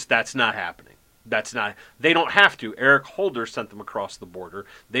 No. It's just, that's not happening. They don't have to. Eric Holder sent them across the border.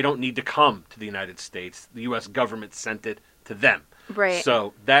 They don't need to come to the United States. The U.S. government sent it to them. Right.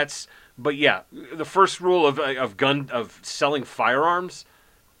 So but yeah, the first rule of selling firearms,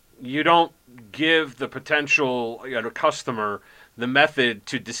 you don't give the potential customer the method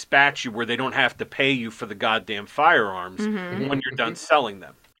to dispatch you where they don't have to pay you for the goddamn firearms when you're done selling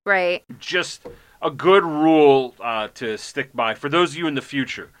them. Right. Just a good rule to stick by. For those of you in the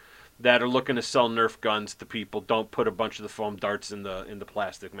future that are looking to sell Nerf guns to people, don't put a bunch of the foam darts in the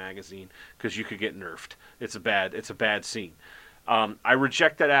plastic magazine because you could get nerfed. It's a bad scene. I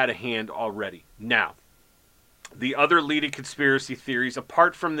reject that out of hand already. Now, the other leading conspiracy theories,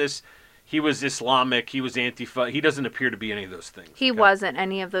 apart from this, he was Islamic, he was Antifa, he doesn't appear to be any of those things. He wasn't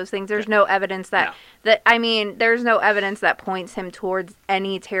any of those things. There's no evidence there's no evidence that points him towards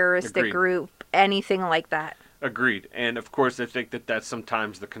any terroristic group, anything like that. Agreed. And of course, I think that's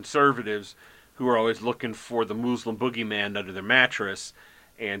sometimes the conservatives who are always looking for the Muslim boogeyman under their mattress.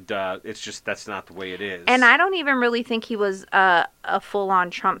 And it's just, that's not the way it is. And I don't even really think he was a full-on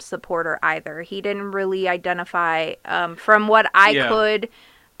Trump supporter either. He didn't really identify, from what I could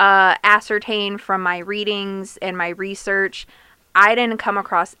ascertain from my readings and my research, I didn't come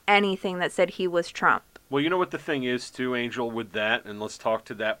across anything that said he was Trump. Well, you know what the thing is, too, Angel, with that, and let's talk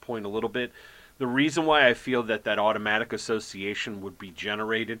to that point a little bit. The reason why I feel that automatic association would be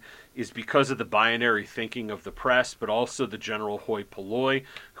generated is because of the binary thinking of the press, but also the general hoi polloi,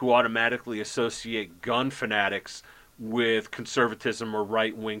 who automatically associate gun fanatics with conservatism or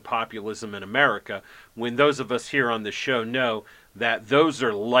right-wing populism in America, when those of us here on the show know that those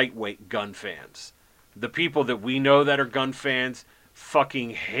are lightweight gun fans. The people that we know that are gun fans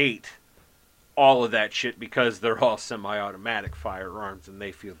fucking hate all of that shit because they're all semi-automatic firearms and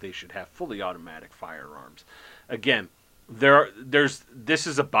they feel they should have fully automatic firearms. Again, this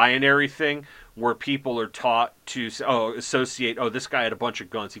is a binary thing where people are taught to associate, this guy had a bunch of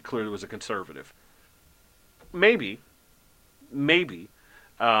guns, he clearly was a conservative. Maybe, maybe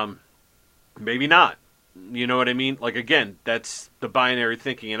not. You know what I mean? Like, again, that's the binary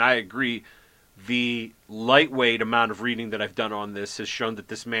thinking, and I agree. The lightweight amount of reading that I've done on this has shown that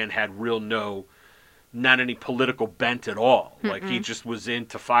this man had not any political bent at all. Mm-mm. Like, he just was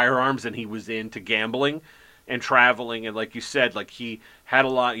into firearms and he was into gambling and traveling. And like you said, like, he had a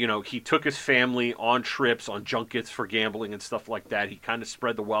lot, he took his family on trips, on junkets for gambling and stuff like that. He kind of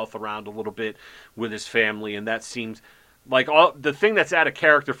spread the wealth around a little bit with his family. And that seems like the thing that's out of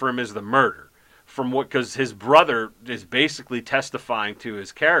character for him is the murder. Because his brother is basically testifying to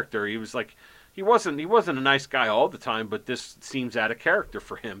his character. He was like, he wasn't a nice guy all the time, but this seems out of character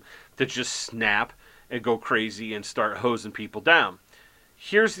for him to just snap and go crazy and start hosing people down.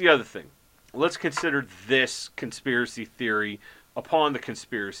 Here's the other thing. Let's consider this conspiracy theory upon the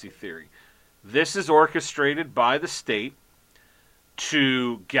conspiracy theory. This is orchestrated by the state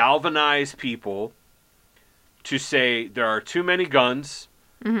to galvanize people to say there are too many guns.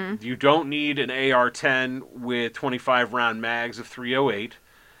 Mm-hmm. You don't need an AR-10 with 25-round mags of .308.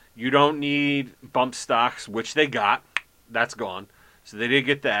 You don't need bump stocks, which they got. That's gone. So they did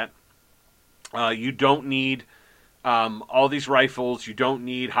get that. You don't need all these rifles. You don't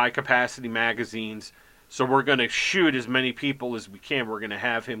need high-capacity magazines. So we're going to shoot as many people as we can. We're going to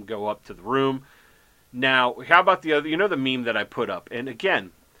have him go up to the room. Now, how about the other? The meme that I put up. And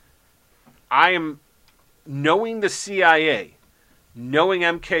again, I am knowing the CIA, knowing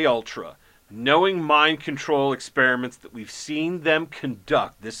MK Ultra, knowing mind control experiments that we've seen them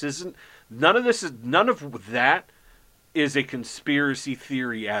conduct. None of that is a conspiracy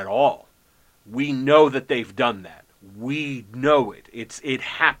theory at all. We know that they've done that. We know it. It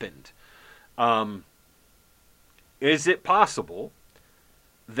happened. Is it possible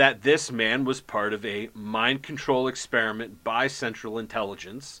that this man was part of a mind control experiment by Central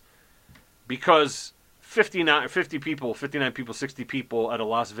Intelligence? Because 59 people, 60 people at a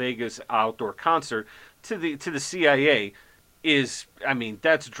Las Vegas outdoor concert to the CIA is, I mean,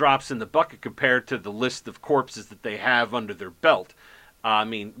 that's drops in the bucket compared to the list of corpses that they have under their belt. I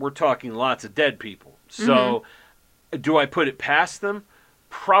mean, we're talking lots of dead people. So, do I put it past them?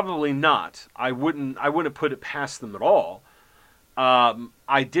 Probably not. I wouldn't put it past them at all.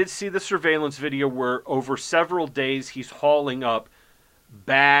 I did see the surveillance video where over several days he's hauling up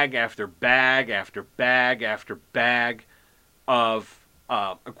bag after bag after bag after bag of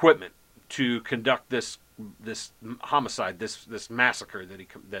equipment to conduct this homicide, this massacre that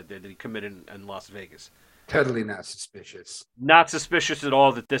he committed in Las Vegas. Totally not suspicious. Not suspicious at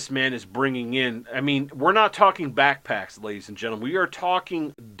all that this man is bringing in. I mean, we're not talking backpacks, ladies and gentlemen. We are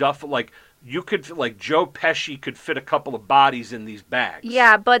talking duffel. Like Joe Pesci could fit a couple of bodies in these bags.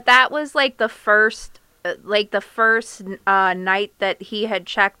 Yeah, but that was like the first night that he had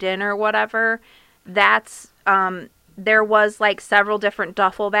checked in or whatever. That's there was like several different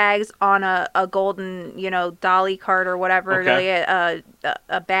duffel bags on a golden, dolly cart or whatever, Okay.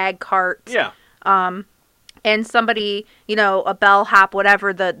 a bag cart. Yeah. And somebody, a bellhop,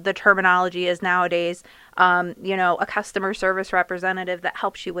 whatever the terminology is nowadays, a customer service representative that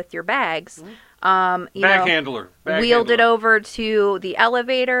helps you with your bags. Bag handler. Wheeled it over to the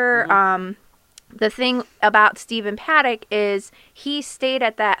elevator. The thing about Stephen Paddock is he stayed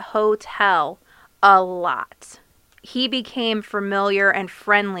at that hotel a lot. He became familiar and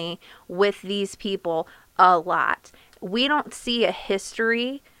friendly with these people a lot. We don't see a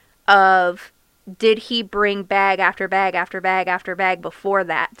history of did he bring bag after bag after bag after bag before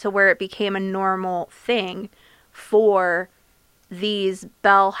that to where it became a normal thing for these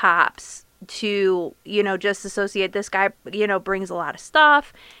bellhops to, just associate this guy, brings a lot of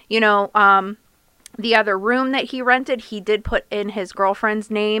stuff. The other room that he rented, he did put in his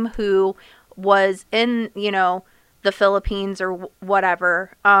girlfriend's name who was in, the Philippines or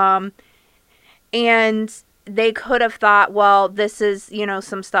whatever. And they could have thought, well, this is,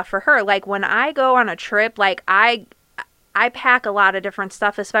 some stuff for her. Like when I go on a trip, like I pack a lot of different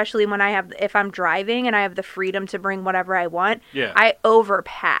stuff, especially when if I'm driving and I have the freedom to bring whatever I want. Yeah. I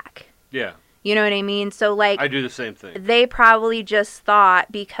overpack. Yeah. You know what I mean? So like I do the same thing. They probably just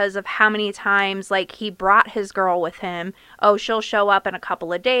thought because of how many times like he brought his girl with him, oh, she'll show up in a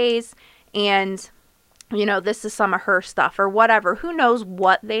couple of days and this is some of her stuff or whatever. Who knows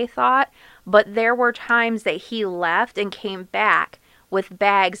what they thought, but there were times that he left and came back with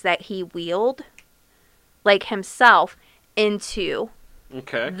bags that he wheeled like himself into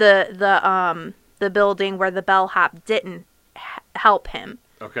the building where the bellhop didn't help him.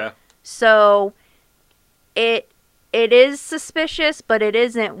 Okay. So it is suspicious, but it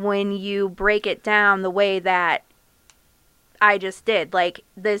isn't when you break it down the way that I just did. Like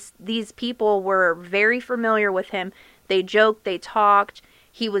these people were very familiar with him. They joked, they talked.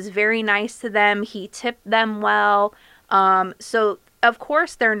 He was very nice to them. He tipped them well. So of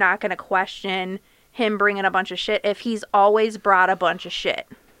course they're not going to question him bringing a bunch of shit if he's always brought a bunch of shit.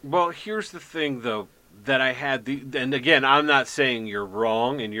 Well, here's the thing though that I had and again, I'm not saying you're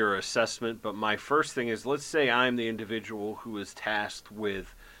wrong in your assessment, but my first thing is, let's say I'm the individual who is tasked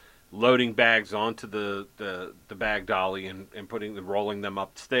with loading bags onto the bag dolly and rolling them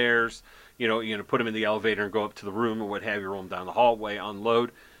upstairs, put them in the elevator and go up to the room or what have you, roll them down the hallway,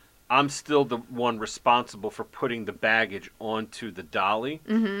 unload. I'm still the one responsible for putting the baggage onto the dolly.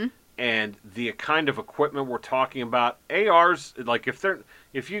 Mm-hmm. And the kind of equipment we're talking about, ARs, like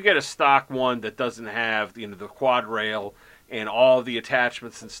if you get a stock one that doesn't have the quad rail and all the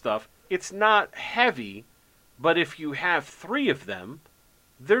attachments and stuff, it's not heavy, but if you have 3 of them,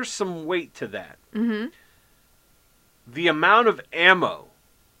 there's some weight to that. Mm-hmm. The amount of ammo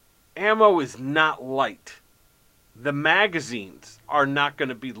is not light. The magazines are not going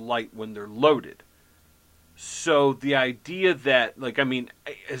to be light when they're loaded. So the idea that,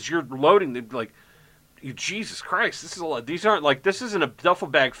 as you're loading, Jesus Christ, this is a lot. This isn't a duffel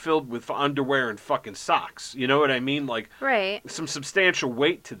bag filled with underwear and fucking socks. You know what I mean? Right. Some substantial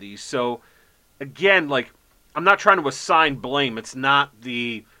weight to these. So, again, I'm not trying to assign blame. It's not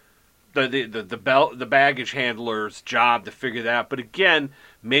the baggage handler's job to figure that out. But again,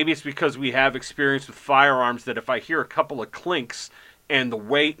 maybe it's because we have experience with firearms that if I hear a couple of clinks and the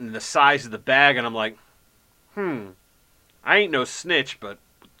weight and the size of the bag, and I'm like, I ain't no snitch, but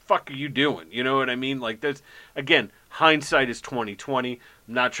what the fuck are you doing? You know what I mean? Like, there's, again, hindsight is 20/20.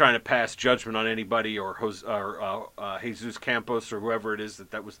 I'm not trying to pass judgment on anybody or Jesus Campos or whoever it is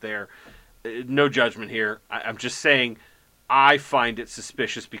that was there. No judgment here. I'm just saying I find it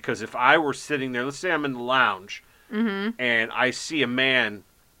suspicious because if I were sitting there, let's say I'm in the lounge, and I see a man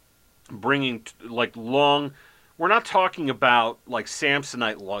bringing like long, we're not talking about like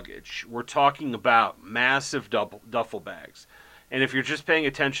Samsonite luggage. We're talking about massive duffel bags. And if you're just paying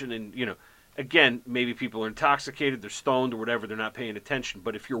attention and, you know, again, maybe people are intoxicated, they're stoned or whatever, they're not paying attention.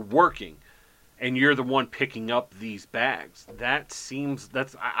 But if you're working and you're the one picking up these bags,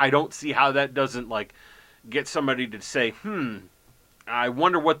 I don't see how that doesn't like get somebody to say, I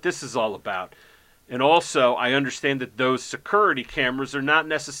wonder what this is all about. And also, I understand that those security cameras are not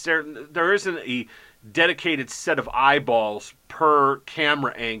necessarily, there isn't a dedicated set of eyeballs per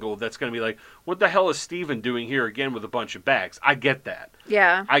camera angle that's going to be like, what the hell is Steven doing here again with a bunch of bags? I get that.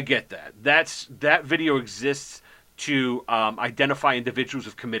 Yeah. I get that. That video exists to identify individuals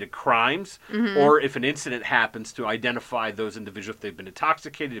who've committed crimes, or if an incident happens, to identify those individuals if they've been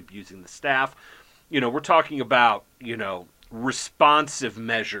intoxicated, abusing the staff. You know, we're talking about, you know, responsive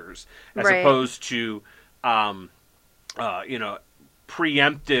measures as opposed to, you know,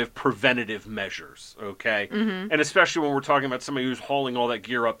 preemptive, preventative measures, okay? And especially when we're talking about somebody who's hauling all that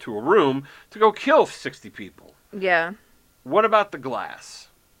gear up to a room to go kill 60 people. Yeah. What about the glass?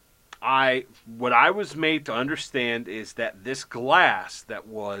 What I was made to understand is that this glass that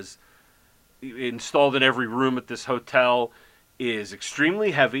was installed in every room at this hotel is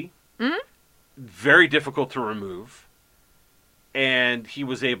extremely heavy, very difficult to remove, and he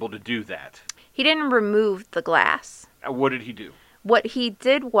was able to do that. He didn't remove the glass. What did he do? What he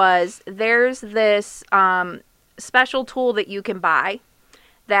did was, there's this special tool that you can buy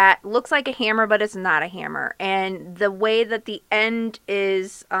that looks like a hammer, but it's not a hammer. And the way that the end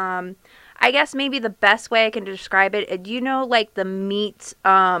is, I guess maybe the best way I can describe it, do you know, like the meat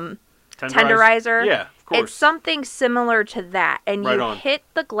tenderizer? Yeah, of course. It's something similar to that. And you hit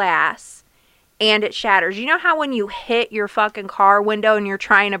the glass and it shatters. You know how when you hit your fucking car window and you're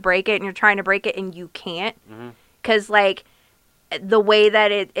trying to break it and you can't? Because, like, the way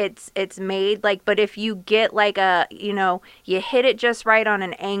that it's made, like, but if you get like a, you know, you hit it just right on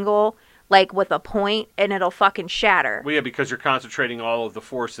an angle, like with a point, and it'll fucking shatter. Well, yeah, because you're concentrating all of the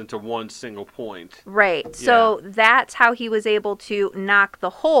force into one single point. Right. Yeah. So that's how he was able to knock the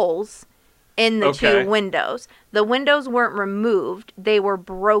holes in the two windows. The windows weren't removed, they were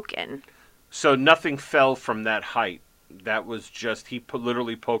broken. So nothing fell from that height. That was just, he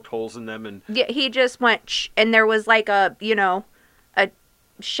literally poked holes in them and... Yeah, he just went, and there was like a, you know, a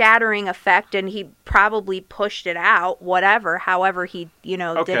shattering effect, and he probably pushed it out, however he, you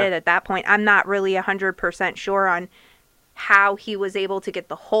know, did it at that point. I'm not really 100% sure on how he was able to get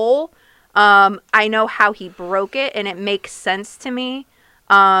the hole. I know how he broke it, and it makes sense to me.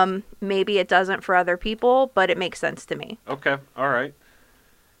 Maybe it doesn't for other people, but it makes sense to me. Okay, all right.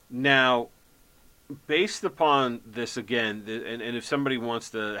 Now, based upon this again, and if somebody wants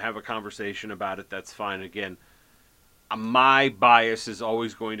to have a conversation about it, that's fine. Again, my bias is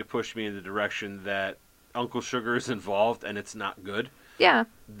always going to push me in the direction that Uncle Sugar is involved and it's not good. Yeah.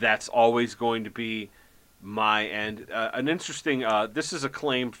 That's always going to be my end. An interesting, this is a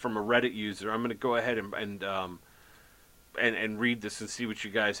claim from a Reddit user. I'm going to go ahead and read this and see what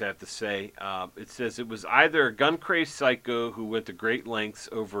you guys have to say. It says it was either a gun-crazed psycho who went to great lengths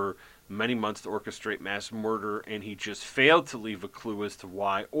over many months to orchestrate mass murder, and he just failed to leave a clue as to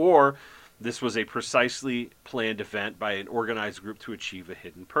why, or this was a precisely planned event by an organized group to achieve a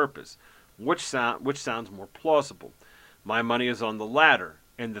hidden purpose. Which sounds more plausible? My money is on the latter,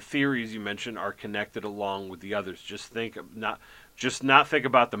 and the theories you mentioned are connected along with the others. Just not think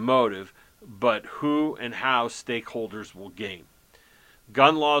about the motive, but who and how stakeholders will gain.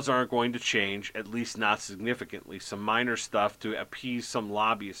 Gun laws aren't going to change, at least not significantly. Some minor stuff to appease some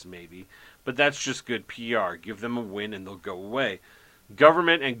lobbyists maybe, but that's just good PR. Give them a win and they'll go away.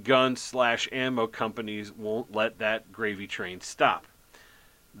 Government and gun/ammo companies won't let that gravy train stop.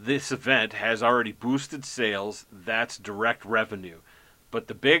 This event has already boosted sales. That's direct revenue. But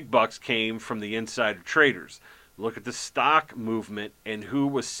the big bucks came from the insider traders. Look at the stock movement and who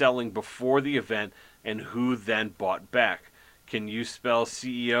was selling before the event and who then bought back. Can you spell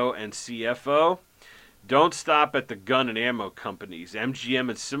CEO and CFO? Don't stop at the gun and ammo companies. MGM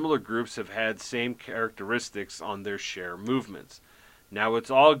and similar groups have had same characteristics on their share movements. Now,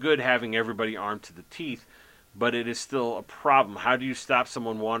 it's all good having everybody armed to the teeth, but it is still a problem. How do you stop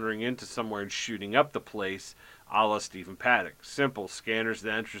someone wandering into somewhere and shooting up the place? a la Stephen Paddock. Simple, scanners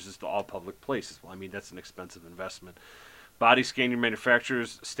the entrances to all public places. Well, I mean, that's an expensive investment. Body scanner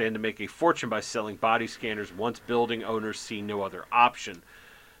manufacturers stand to make a fortune by selling body scanners once building owners see no other option.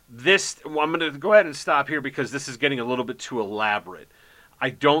 I'm going to go ahead and stop here because this is getting a little bit too elaborate. I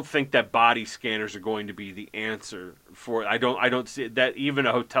don't think that body scanners are going to be the answer for it. I don't see that even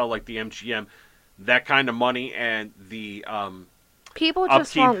a hotel like the MGM, that kind of money and the people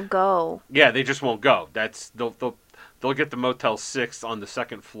just upkeep, won't go. Yeah, they just won't go. They'll get the Motel 6 on the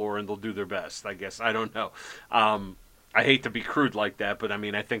second floor and they'll do their best, I guess. I don't know. I hate to be crude like that, but I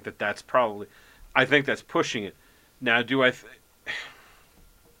mean, I think that's pushing it. Now,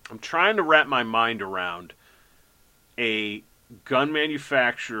 I'm trying to wrap my mind around a gun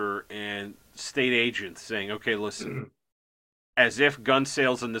manufacturer and state agents saying, okay, listen, as if gun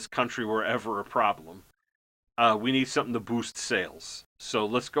sales in this country were ever a problem, we need something to boost sales. So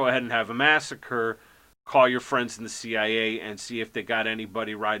let's go ahead and have a massacre, call your friends in the CIA, and see if they got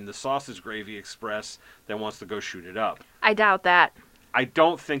anybody riding the Sausage Gravy Express that wants to go shoot it up. I doubt that. I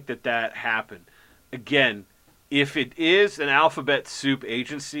don't think that happened. Again, if it is an alphabet soup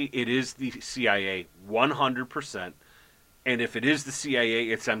agency, it is the CIA, 100%. And if it is the CIA,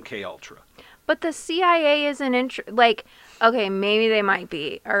 it's MK Ultra. But the CIA isn't okay, maybe they might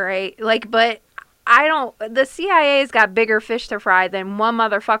be, all right? But the CIA's got bigger fish to fry than one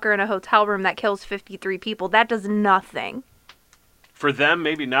motherfucker in a hotel room that kills 53 people. That does nothing. For them,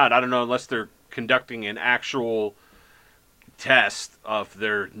 maybe not. I don't know, unless they're conducting an actual test of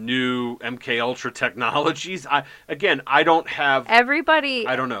their new MK Ultra technologies. I don't have... Everybody...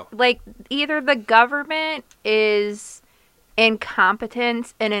 I don't know. Either the government is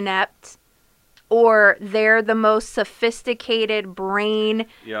incompetent and inept, or they're the most sophisticated brain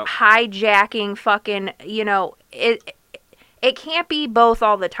hijacking fucking, it can't be both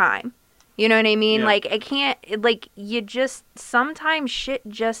all the time. You know what I mean? Yep. It can't, sometimes shit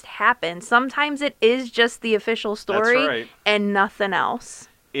just happens. Sometimes it is just the official story. That's right. And nothing else.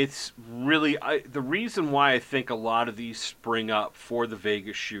 It's really, the reason why I think a lot of these spring up for the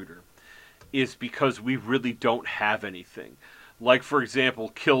Vegas shooter is because we really don't have anything. Like, for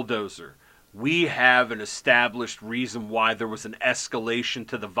example, Killdozer. We have an established reason why there was an escalation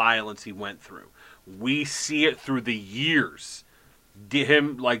to the violence he went through. We see it through the years.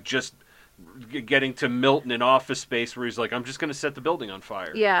 Him, just getting to Milton in Office Space where he's like, I'm just going to set the building on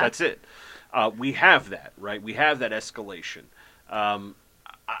fire. Yeah. That's it. We have that, right? We have that escalation.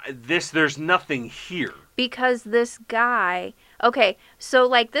 There's nothing here. Because this guy... Okay,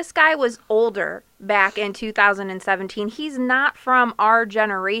 so, this guy was older back in 2017. He's not from our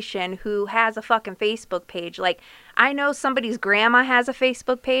generation who has a fucking Facebook page. I know somebody's grandma has a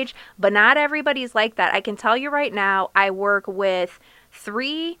Facebook page, but not everybody's like that. I can tell you right now, I work with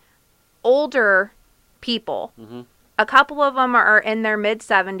 3 older people. Mm-hmm. A couple of them are in their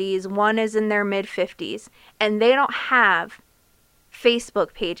mid-70s. One is in their mid-50s. And they don't have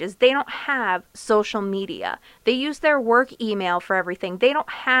Facebook pages. They don't have social media. They use their work email for everything. They don't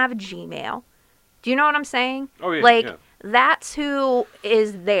have Gmail. Do you know what I'm saying? Oh, yeah. That's who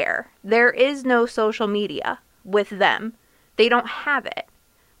is there. There is no social media with them. They don't have it.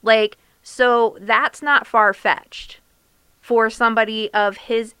 So that's not far-fetched for somebody of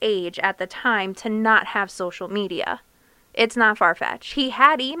his age at the time to not have social media. It's not far-fetched. He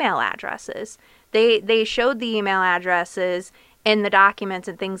had email addresses. They showed the email addresses in the documents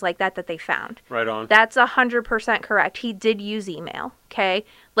and things like that they found. Right on. That's 100% correct. He did use email, okay?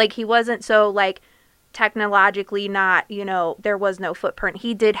 He wasn't so, technologically not, there was no footprint.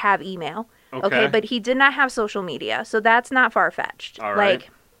 He did have email, okay? But he did not have social media, so that's not far-fetched. All right.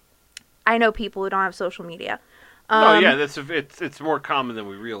 I know people who don't have social media. It's more common than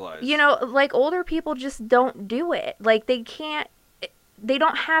we realize. Older people just don't do it. They can't... They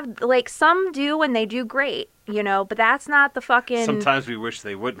don't have, some do and they do great, but that's not the fucking... Sometimes we wish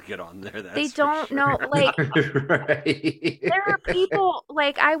they wouldn't get on there, they don't know, Right. There are people,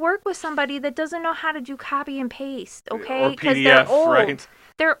 I work with somebody that doesn't know how to do copy and paste, okay? Or PDF, they're old. right?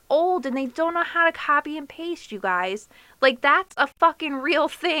 They're old and they don't know how to copy and paste, you guys. That's a fucking real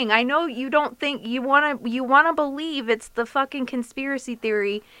thing. I know you don't think, you want to believe it's the fucking conspiracy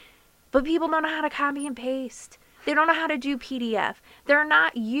theory, but people don't know how to copy and paste. They don't know how to do PDF. They're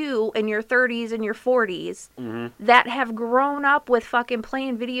not you in your 30s and your 40s that have grown up with fucking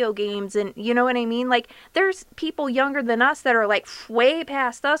playing video games and, you know what I mean? There's people younger than us that are, way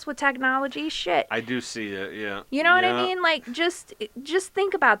past us with technology. Shit. I do see that, yeah. You know what I mean? Just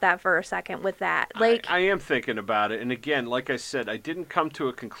think about that for a second with that. I am thinking about it. And again, like I said, I didn't come to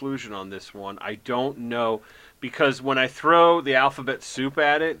a conclusion on this one. I don't know. Because when I throw the alphabet soup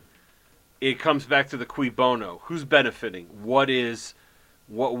at it, it comes back to the cui bono. Who's benefiting? What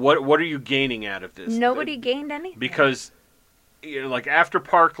are you gaining out of this? Nobody gained anything. Because, like after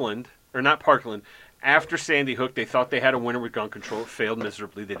Parkland, or not Parkland, after Sandy Hook, they thought they had a winner with gun control. It failed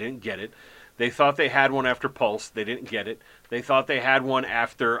miserably. They didn't get it. They thought they had one after Pulse. They didn't get it. They thought they had one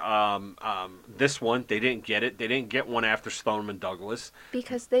after this one. They didn't get it. They didn't get one after Stoneman Douglas.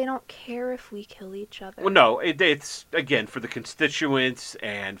 Because they don't care if we kill each other. Well, no, it's, again, for the constituents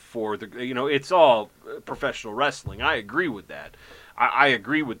and for the, it's all professional wrestling. I agree with that. I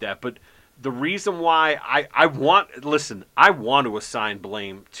agree with that. But the reason why I want to assign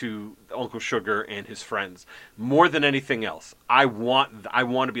blame to Uncle Sugar and his friends more than anything else. I want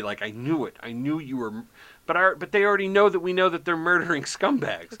to be like, I knew it. I knew you were, but they already know that we know that they're murdering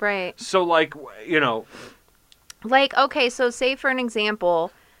scumbags. Right. So like, like, okay, so say for an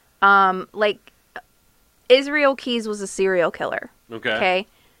example, like Israel Keys was a serial killer. Okay. Okay.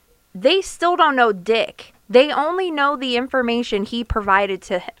 They still don't know Dick. They only know the information he provided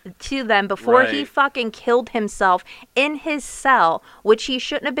to them before he fucking killed himself in his cell, which he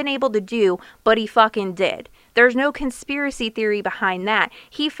shouldn't have been able to do, but he fucking did. There's no conspiracy theory behind that.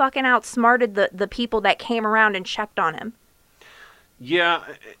 He fucking outsmarted the people that came around and checked on him. Yeah,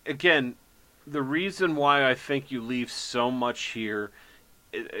 again, the reason why I think you leave so much here,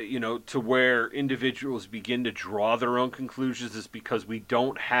 to where individuals begin to draw their own conclusions is because we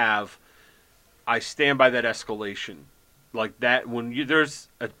don't have... I stand by that escalation. Like that, when there's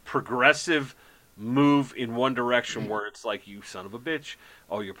a progressive move in one direction where it's like, you son of a bitch,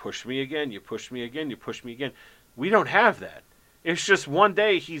 oh, you pushed me again, you pushed me again, you pushed me again. We don't have that. It's just one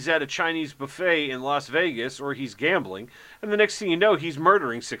day he's at a Chinese buffet in Las Vegas or he's gambling, and the next thing you know, he's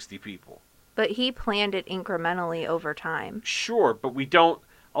murdering 60 people. But he planned it incrementally over time. Sure, but we don't...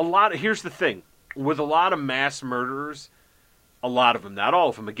 Here's the thing. With a lot of mass murderers, a lot of them, not all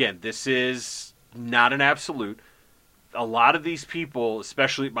of them, again, this is not an absolute. A lot of these people,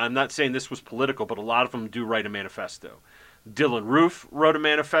 especially, I'm not saying this was political, but a lot of them do write a manifesto. Dylan Roof wrote a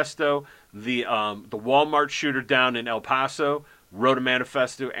manifesto. The Walmart shooter down in El Paso wrote a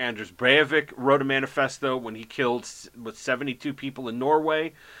manifesto. Anders Breivik wrote a manifesto when he killed 72 people in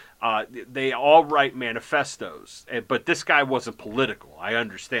Norway. They all write manifestos, but this guy wasn't political. I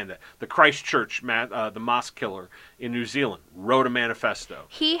understand that. The Christchurch, the mosque killer in New Zealand, wrote a manifesto.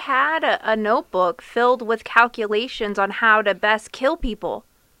 He had a notebook filled with calculations on how to best kill people.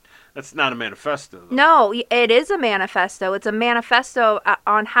 That's not a manifesto, though. No, it is a manifesto. It's a manifesto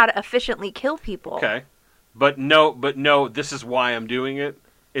on how to efficiently kill people. Okay, but no, this is why I'm doing it.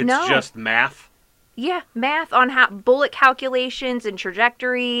 It's just math. Yeah, math on how bullet calculations and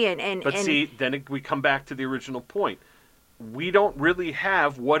trajectory and see, then we come back to the original point. We don't really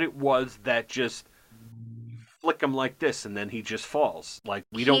have what it was that just flick him like this and then he just falls. Like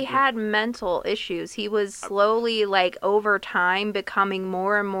He had mental issues. He was slowly, like, over time becoming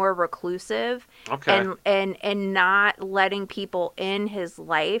more and more reclusive. Okay. And not letting people in his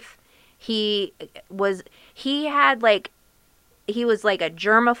life. He was like a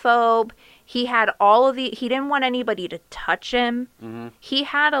germaphobe. He had he didn't want anybody to touch him. Mm-hmm. He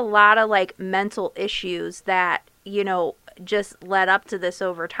had a lot of, like, mental issues that, just led up to this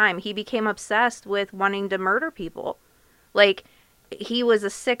over time. He became obsessed with wanting to murder people. Like, he was a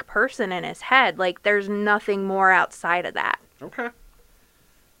sick person in his head. Like, there's nothing more outside of that. Okay.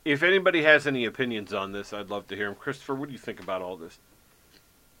 If anybody has any opinions on this, I'd love to hear them. Christopher, what do you think about all this?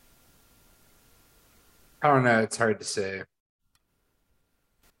 I don't know. It's hard to say.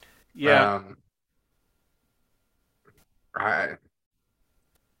 Yeah. I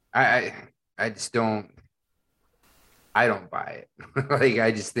just don't. I don't buy it. Like,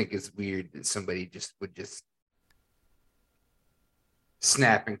 I just think it's weird that somebody would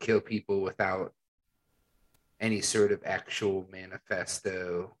snap and kill people without any sort of actual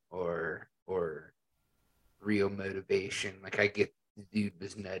manifesto or real motivation. Like, I get the dude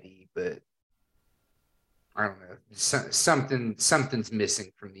was nutty, but I don't know. Something's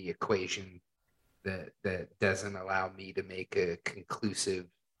missing from the equation that doesn't allow me to make a conclusive,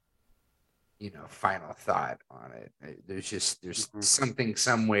 final thought on it. There's something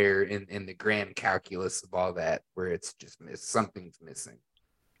somewhere in the grand calculus of all that where it's just something's missing.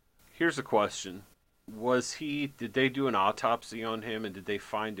 Here's a question. Did they do an autopsy on him, and did they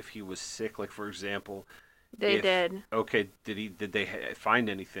find if he was sick? Like, for example, They did. Okay, did they find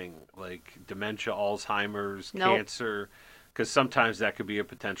anything like dementia, Alzheimer's, Nope. cancer? Because sometimes that could be a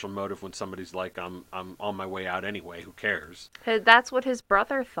potential motive when somebody's like, I'm on my way out anyway. Who cares? That's what his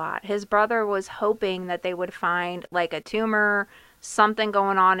brother thought. His brother was hoping that they would find, like, a tumor, something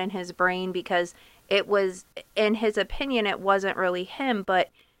going on in his brain, because it was, in his opinion, it wasn't really him, but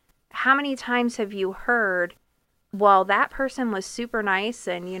how many times have you heard, well, that person was super nice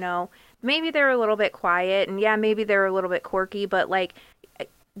and, you know, maybe they're a little bit quiet and yeah, maybe they're a little bit quirky, but like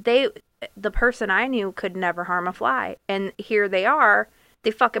the person I knew could never harm a fly. And here they are,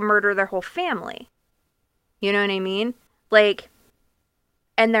 they fucking murder their whole family. You know what I mean? Like,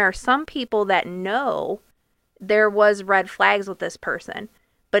 and there are some people that know there was red flags with this person,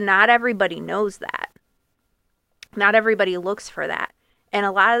 but not everybody knows that. Not everybody looks for that. And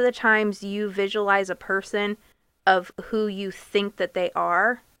a lot of the times you visualize a person of who you think that they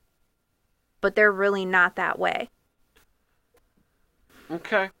are, but they're really not that way.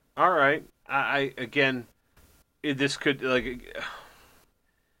 Okay. All right. I again, this could, like,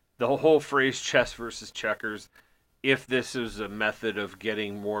 the whole phrase chess versus checkers. If this is a method of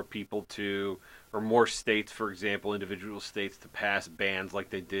getting more people to, or more states, for example, individual states to pass bans like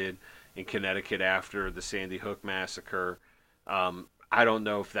they did in Connecticut after the Sandy Hook massacre, I don't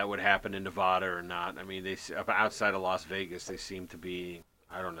know if that would happen in Nevada or not. I mean, they outside of Las Vegas, they seem to be,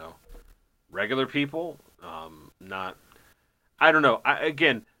 I don't know, regular people. Not, I don't know.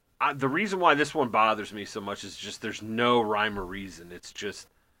 The reason why this one bothers me so much is just there's no rhyme or reason. It's just,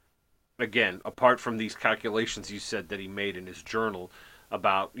 again, apart from these calculations you said that he made in his journal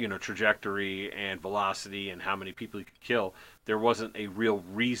about, you know, trajectory and velocity and how many people he could kill, there wasn't a real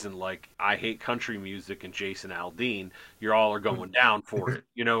reason like I hate country music and Jason Aldean. You all are going down for it.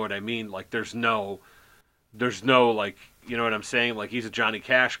 You know what I mean? Like there's no like, you know what I'm saying? Like he's a Johnny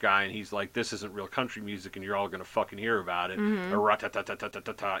Cash guy and he's like, this isn't real country music and you're all gonna fucking hear about it.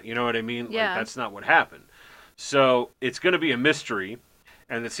 Mm-hmm. You know what I mean? Yeah. Like that's not what happened. So it's gonna be a mystery.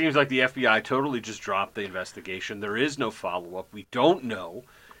 And it seems like the FBI totally just dropped the investigation. There is no follow-up. We don't know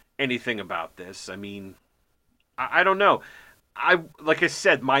anything about this. I mean, I don't know. Like I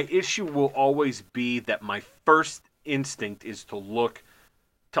said, my issue will always be that my first instinct is to look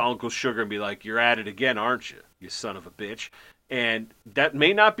to Uncle Sugar and be like, you're at it again, aren't you, you son of a bitch? And that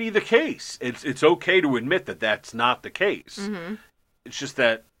may not be the case. It's okay to admit that that's not the case. Mm-hmm. It's just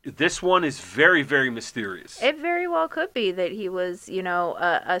that this one is very, very mysterious. It very well could be that he was, you know,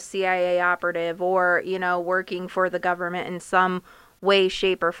 a CIA operative or, you know, working for the government in some way,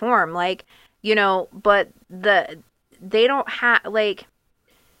 shape, or form. Like, you know, but they don't have, like,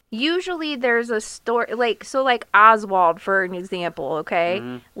 usually there's a story, like, so like Oswald, for an example, okay?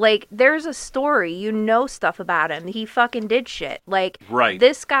 Mm-hmm. Like, there's a story, you know stuff about him. He fucking did shit. Like, right.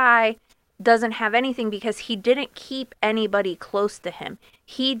 This guy doesn't have anything because he didn't keep anybody close to him.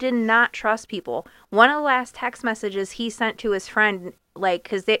 He did not trust people. One of the last text messages he sent to his friend, like,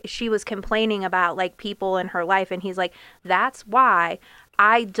 because she was complaining about, like, people in her life, and he's like, that's why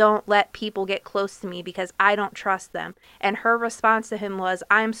I don't let people get close to me because I don't trust them. And her response to him was,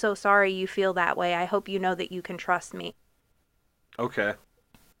 I'm so sorry you feel that way. I hope you know that you can trust me. Okay.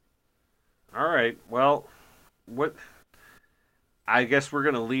 All right. Well, what... I guess we're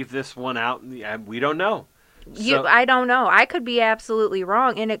going to leave this one out. We don't know. I don't know. I could be absolutely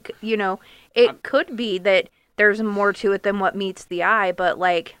wrong. And it, you know, it could be that there's more to it than what meets the eye. But,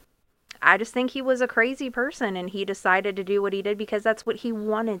 like, I just think he was a crazy person and he decided to do what he did because that's what he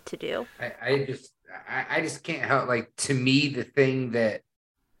wanted to do. I just can't help, like, to me, the thing that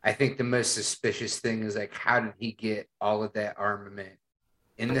I think the most suspicious thing is, like, how did he get all of that armament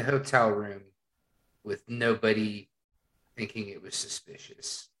in the hotel room with nobody thinking it was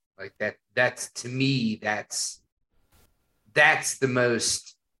suspicious? Like that's to me, that's the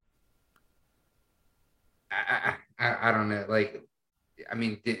most, I don't know. Like, I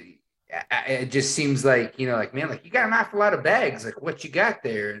mean, it just seems like, you know, like, man, like you got an awful lot of bags. Like what you got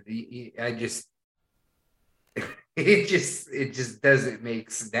there? It just doesn't make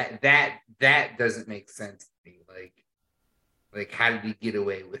that doesn't make sense to me. Like how did he get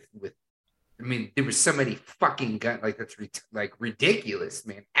away with? I mean, there was so many fucking guns. Like that's like ridiculous,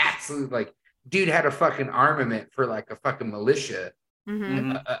 man. Absolutely, like dude had a fucking armament for like a fucking militia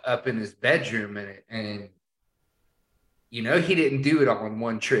up in his bedroom, and you know he didn't do it all in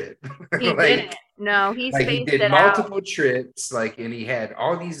one trip. He didn't. No, he did multiple trips. Like, and he had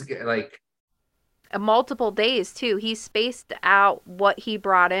all these like multiple days too. He spaced out what he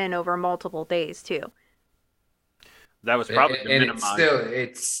brought in over multiple days too. That was probably to minimize.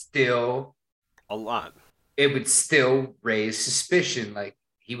 It's still a lot. It would still raise suspicion. Like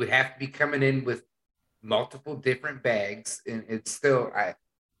he would have to be coming in with multiple different bags, and it's still I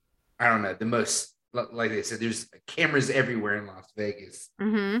don't know, the most, like I said, there's cameras everywhere in Las Vegas,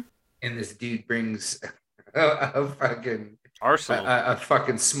 and this dude brings a fucking arsenal, a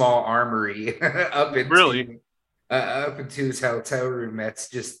fucking small armory up into his hotel room. That's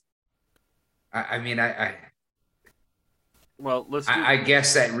just, I mean, Well, let's do. I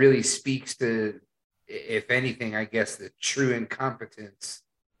guess that really speaks to, if anything, I guess the true incompetence.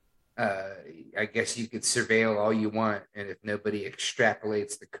 I guess you could surveil all you want, and if nobody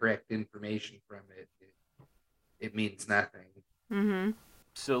extrapolates the correct information from it, it means nothing. Mm-hmm.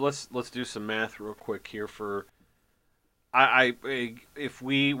 So let's do some math real quick here. For if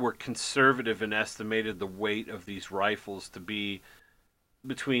we were conservative and estimated the weight of these rifles to be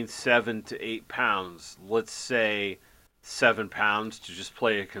between 7 to 8 pounds, let's say 7 pounds to just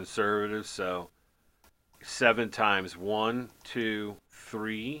play a conservative. So 7 times 1, 2,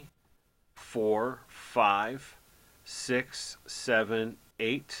 3, 4, 5, 6, 7,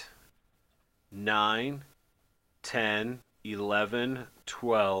 8, 9, 10, 11,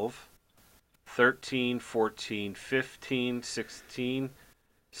 12, 13, 14, 15, 16,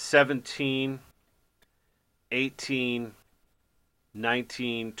 17, 18,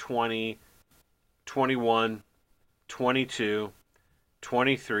 19, 20, 21, 22,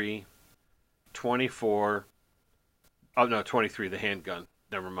 23, 24. Oh, no, 23, the handgun.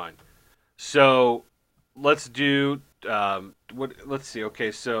 Never mind. So let's do, let's see.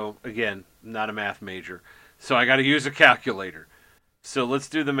 Okay, so again, not a math major. So I got to use a calculator. So let's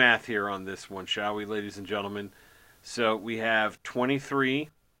do the math here on this one, shall we, ladies and gentlemen? So we have 23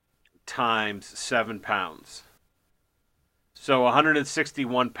 times 7 pounds. So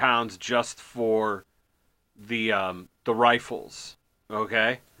 161 pounds just for the rifles,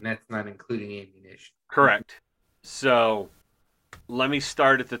 okay? And that's not including ammunition. Correct. So let me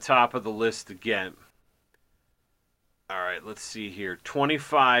start at the top of the list again. All right, let's see here.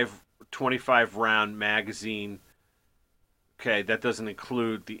 25 round magazine. Okay, that doesn't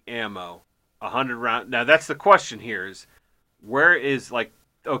include the ammo. 100 round. Now that's the question here is where is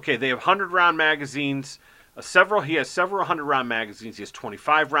okay, they have 100 round magazines. He has several 100 round magazines. He has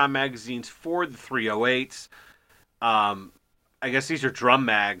 25 round magazines for the 308s. I guess these are drum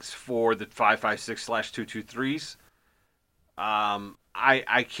mags for the 5.56/223s.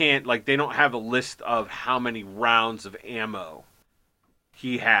 I can't, they don't have a list of how many rounds of ammo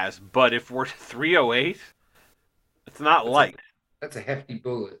he has, but if we're 308, it's not light. That's a hefty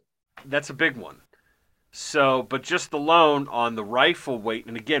bullet. That's a big one. So, but just alone on the rifle weight,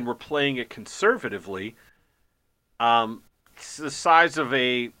 and again, we're playing it conservatively, it's the size of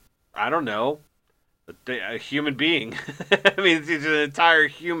a human being. I mean, it's an entire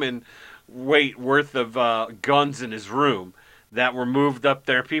human weight worth of guns in his room that were moved up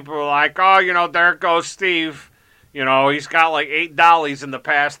there. People were like, oh, there goes Steve. He's got like 8 dollies in the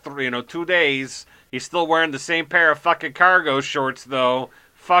past 2 days. He's still wearing the same pair of fucking cargo shorts, though.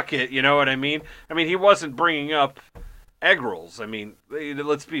 Fuck it, you know what I mean? I mean, he wasn't bringing up egg rolls. I mean,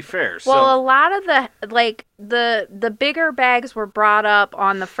 let's be fair. Well, a lot of the bigger bags were brought up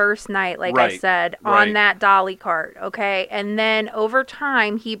on the first night, like I said, on that dolly cart, okay? And then over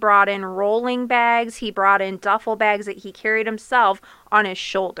time, he brought in rolling bags. He brought in duffel bags that he carried himself on his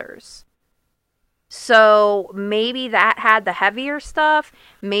shoulders. So maybe that had the heavier stuff.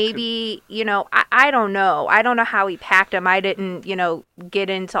 Maybe, I don't know. I don't know how he packed them. I didn't, get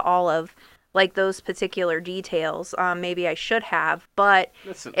into all of those particular details. Maybe I should have, but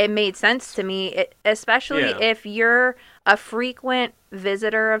it made sense to me, especially if you're a frequent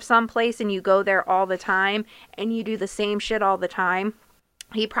visitor of some place and you go there all the time and you do the same shit all the time.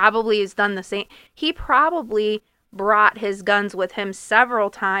 He probably has done the same. He probably brought his guns with him several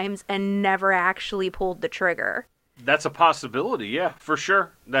times and never actually pulled the trigger. That's a possibility, yeah, for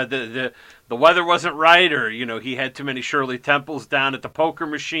sure. The weather wasn't right, or he had too many Shirley Temples down at the poker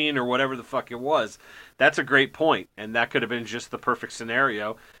machine, or whatever the fuck it was. That's a great point, and that could have been just the perfect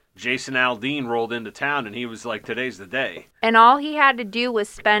scenario. Jason Aldean rolled into town, and he was like, "Today's the day." And all he had to do was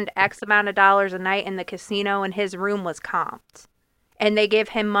spend X amount of dollars a night in the casino, and his room was comped, and they gave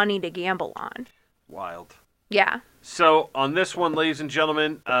him money to gamble on. Wild. Yeah. So on this one, ladies and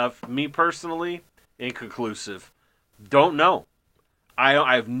gentlemen, me personally, inconclusive. Don't know.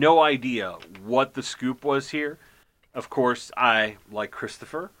 I have no idea what the scoop was here. Of course, I, like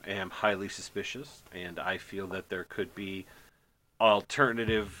Christopher, am highly suspicious, and I feel that there could be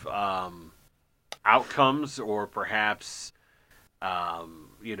alternative outcomes, or perhaps,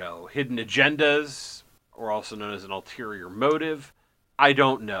 hidden agendas, or also known as an ulterior motive. I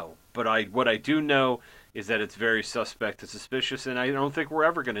don't know. But what I do know is that it's very suspect and suspicious, and I don't think we're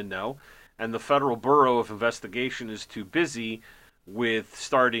ever going to know. And the Federal Bureau of Investigation is too busy with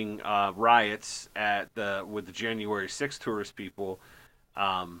starting riots with the January 6th tourist people,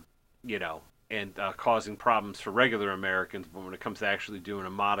 and causing problems for regular Americans. But when it comes to actually doing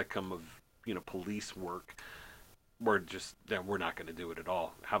a modicum of police work, we're not going to do it at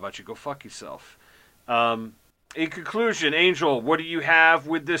all. How about you go fuck yourself? In conclusion, Angel, what do you have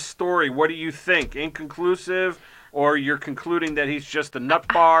with this story? What do you think? Inconclusive, or you're concluding that he's just a nut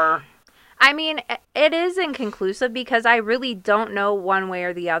bar? I mean, it is inconclusive because I really don't know one way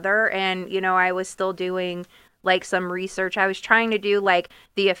or the other. And, I was still doing like some research. I was trying to do like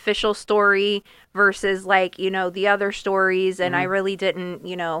the official story versus like, the other stories. And I really didn't,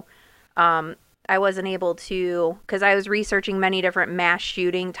 I wasn't able to, because I was researching many different mass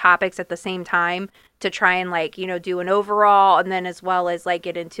shooting topics at the same time to try and like, do an overall and then as well as like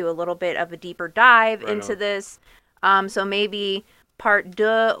get into a little bit of a deeper dive into this. So maybe part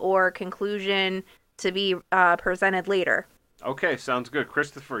deux or conclusion to be presented later. Okay, sounds good.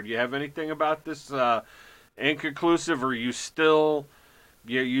 Christopher, do you have anything about this inconclusive, or you still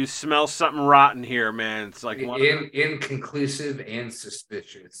you smell something rotten here, man? It's like inconclusive and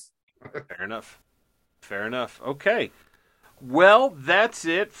suspicious. Fair enough. Okay. Well, that's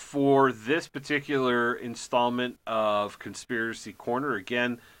it for this particular installment of Conspiracy Corner.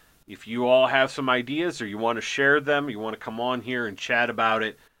 Again, if you all have some ideas or you want to share them, you want to come on here and chat about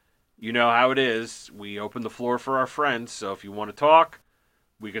it, you know how it is. We open the floor for our friends. So if you want to talk,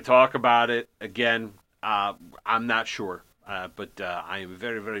 we could talk about it. Again, I'm not sure. But I am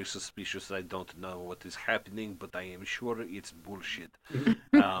very, very suspicious. I don't know what is happening, but I am sure it's bullshit.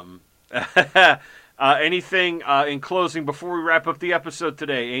 Anything in closing before we wrap up the episode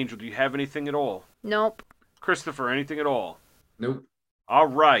today? Angel, do you have anything at all? Nope. Christopher, anything at all? Nope. All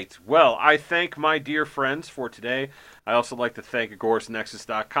right. Well, I thank my dear friends for today. I also like to thank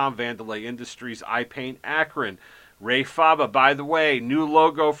AgorisNexus.com, Vandalay Industries, iPaint Akron, Ray Faba. By the way, new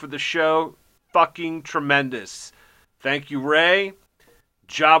logo for the show, fucking tremendous. Thank you, Ray.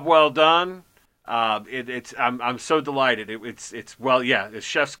 Job well done. I'm so delighted. It's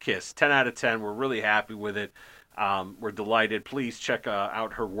chef's kiss. 10 out of 10. We're really happy with it. We're delighted. Please check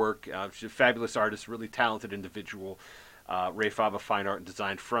out her work. She's a fabulous artist, really talented individual. Ray Faba, Fine Art and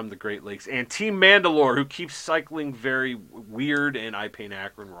Design from the Great Lakes. And Team Mandalore, who keeps cycling very weird, and I Paint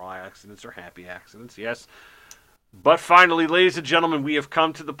Akron, raw accidents or happy accidents, yes. But finally, ladies and gentlemen, we have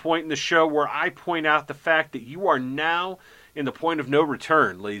come to the point in the show where I point out the fact that you are now in the point of no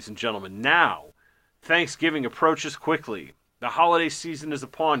return, ladies and gentlemen. Now, Thanksgiving approaches quickly. The holiday season is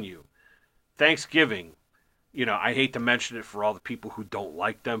upon you. Thanksgiving, I hate to mention it for all the people who don't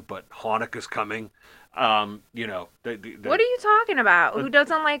like them, but Hanukkah's coming. What are you talking about? Who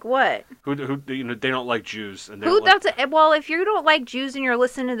doesn't like what? Who they don't like Jews, and who doesn't? Well, if you don't like Jews and you're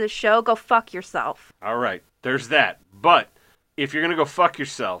listening to the show, go fuck yourself. All right, there's that. But if you're gonna go fuck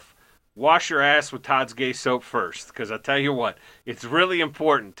yourself, wash your ass with Todd's Gay Soap first, because I tell you what, it's really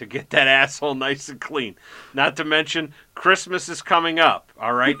important to get that asshole nice and clean. Not to mention, Christmas is coming up.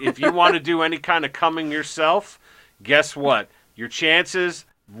 All right, if you want to do any kind of coming yourself, guess what? Your chances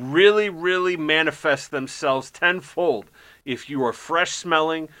really, really manifest themselves tenfold if you are fresh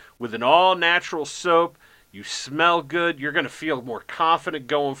smelling with an all-natural soap. You smell good. You're going to feel more confident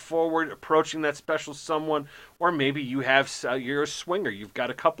going forward, approaching that special someone. Or maybe you're a swinger. You've got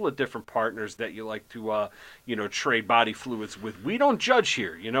a couple of different partners that you like to, trade body fluids with. We don't judge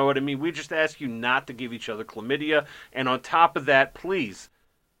here. You know what I mean? We just ask you not to give each other chlamydia. And on top of that, please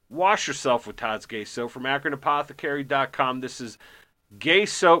wash yourself with Todd's Gay Soap from AkronApothecary.com. This is gay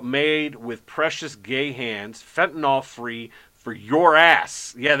soap made with precious gay hands, fentanyl-free for your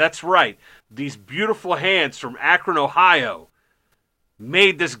ass. Yeah, that's right. These beautiful hands from Akron, Ohio,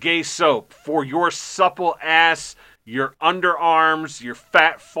 made this gay soap for your supple ass, your underarms, your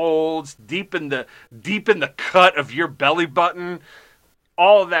fat folds, deep in the cut of your belly button.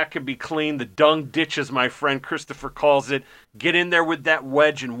 All of that can be cleaned. The dung ditch, as my friend Christopher calls it. Get in there with that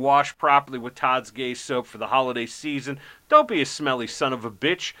wedge and wash properly with Todd's Gay Soap for the holiday season. Don't be a smelly son of a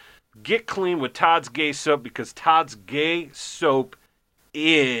bitch. Get clean with Todd's Gay Soap, because Todd's Gay Soap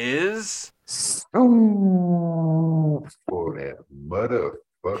is so for that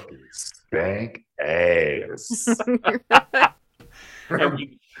motherfucking spank ass.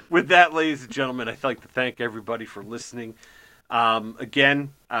 And with that, ladies and gentlemen, I'd like to thank everybody for listening.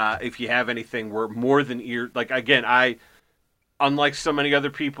 Again, if you have anything, we're more than unlike so many other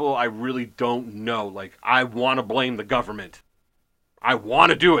people, I really don't know. Like, I want to blame the government. I want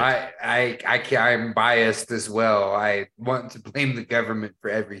to do it. I'm biased as well. I want to blame the government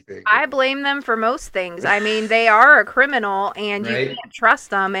for everything. I blame them for most things. I mean, they are a criminal, and right? You can't trust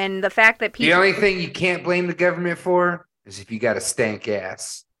them. And the fact that people... The only thing you can't blame the government for is if you got a stank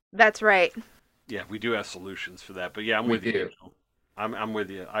ass. That's right. Yeah, we do have solutions for that. But yeah, I'm with you. I'm with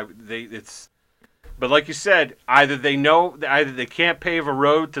you. But like you said, either they can't pave a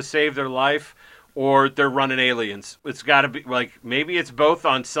road to save their life, or they're running aliens. It's got to be like maybe it's both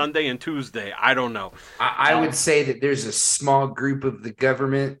on Sunday and Tuesday. I don't know. I would say that there's a small group of the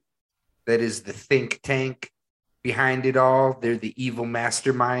government that is the think tank behind it all. They're the evil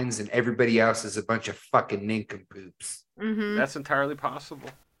masterminds, and everybody else is a bunch of fucking nincompoops. Mm-hmm. That's entirely possible.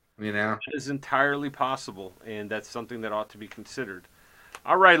 You know, it is entirely possible, and that's something that ought to be considered.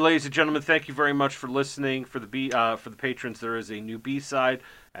 All right, ladies and gentlemen, thank you very much for listening. For the patrons, there is a new B-side.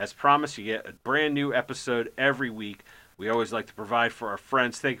 As promised, you get a brand new episode every week. We always like to provide for our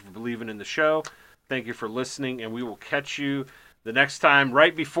friends. Thank you for believing in the show. Thank you for listening, and we will catch you the next time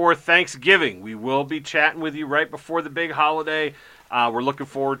right before Thanksgiving. We will be chatting with you right before the big holiday. We're looking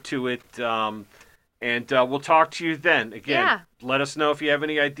forward to it, and we'll talk to you then. Again, let us know if you have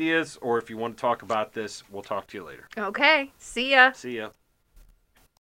any ideas or if you want to talk about this. We'll talk to you later. Okay. See ya. See ya.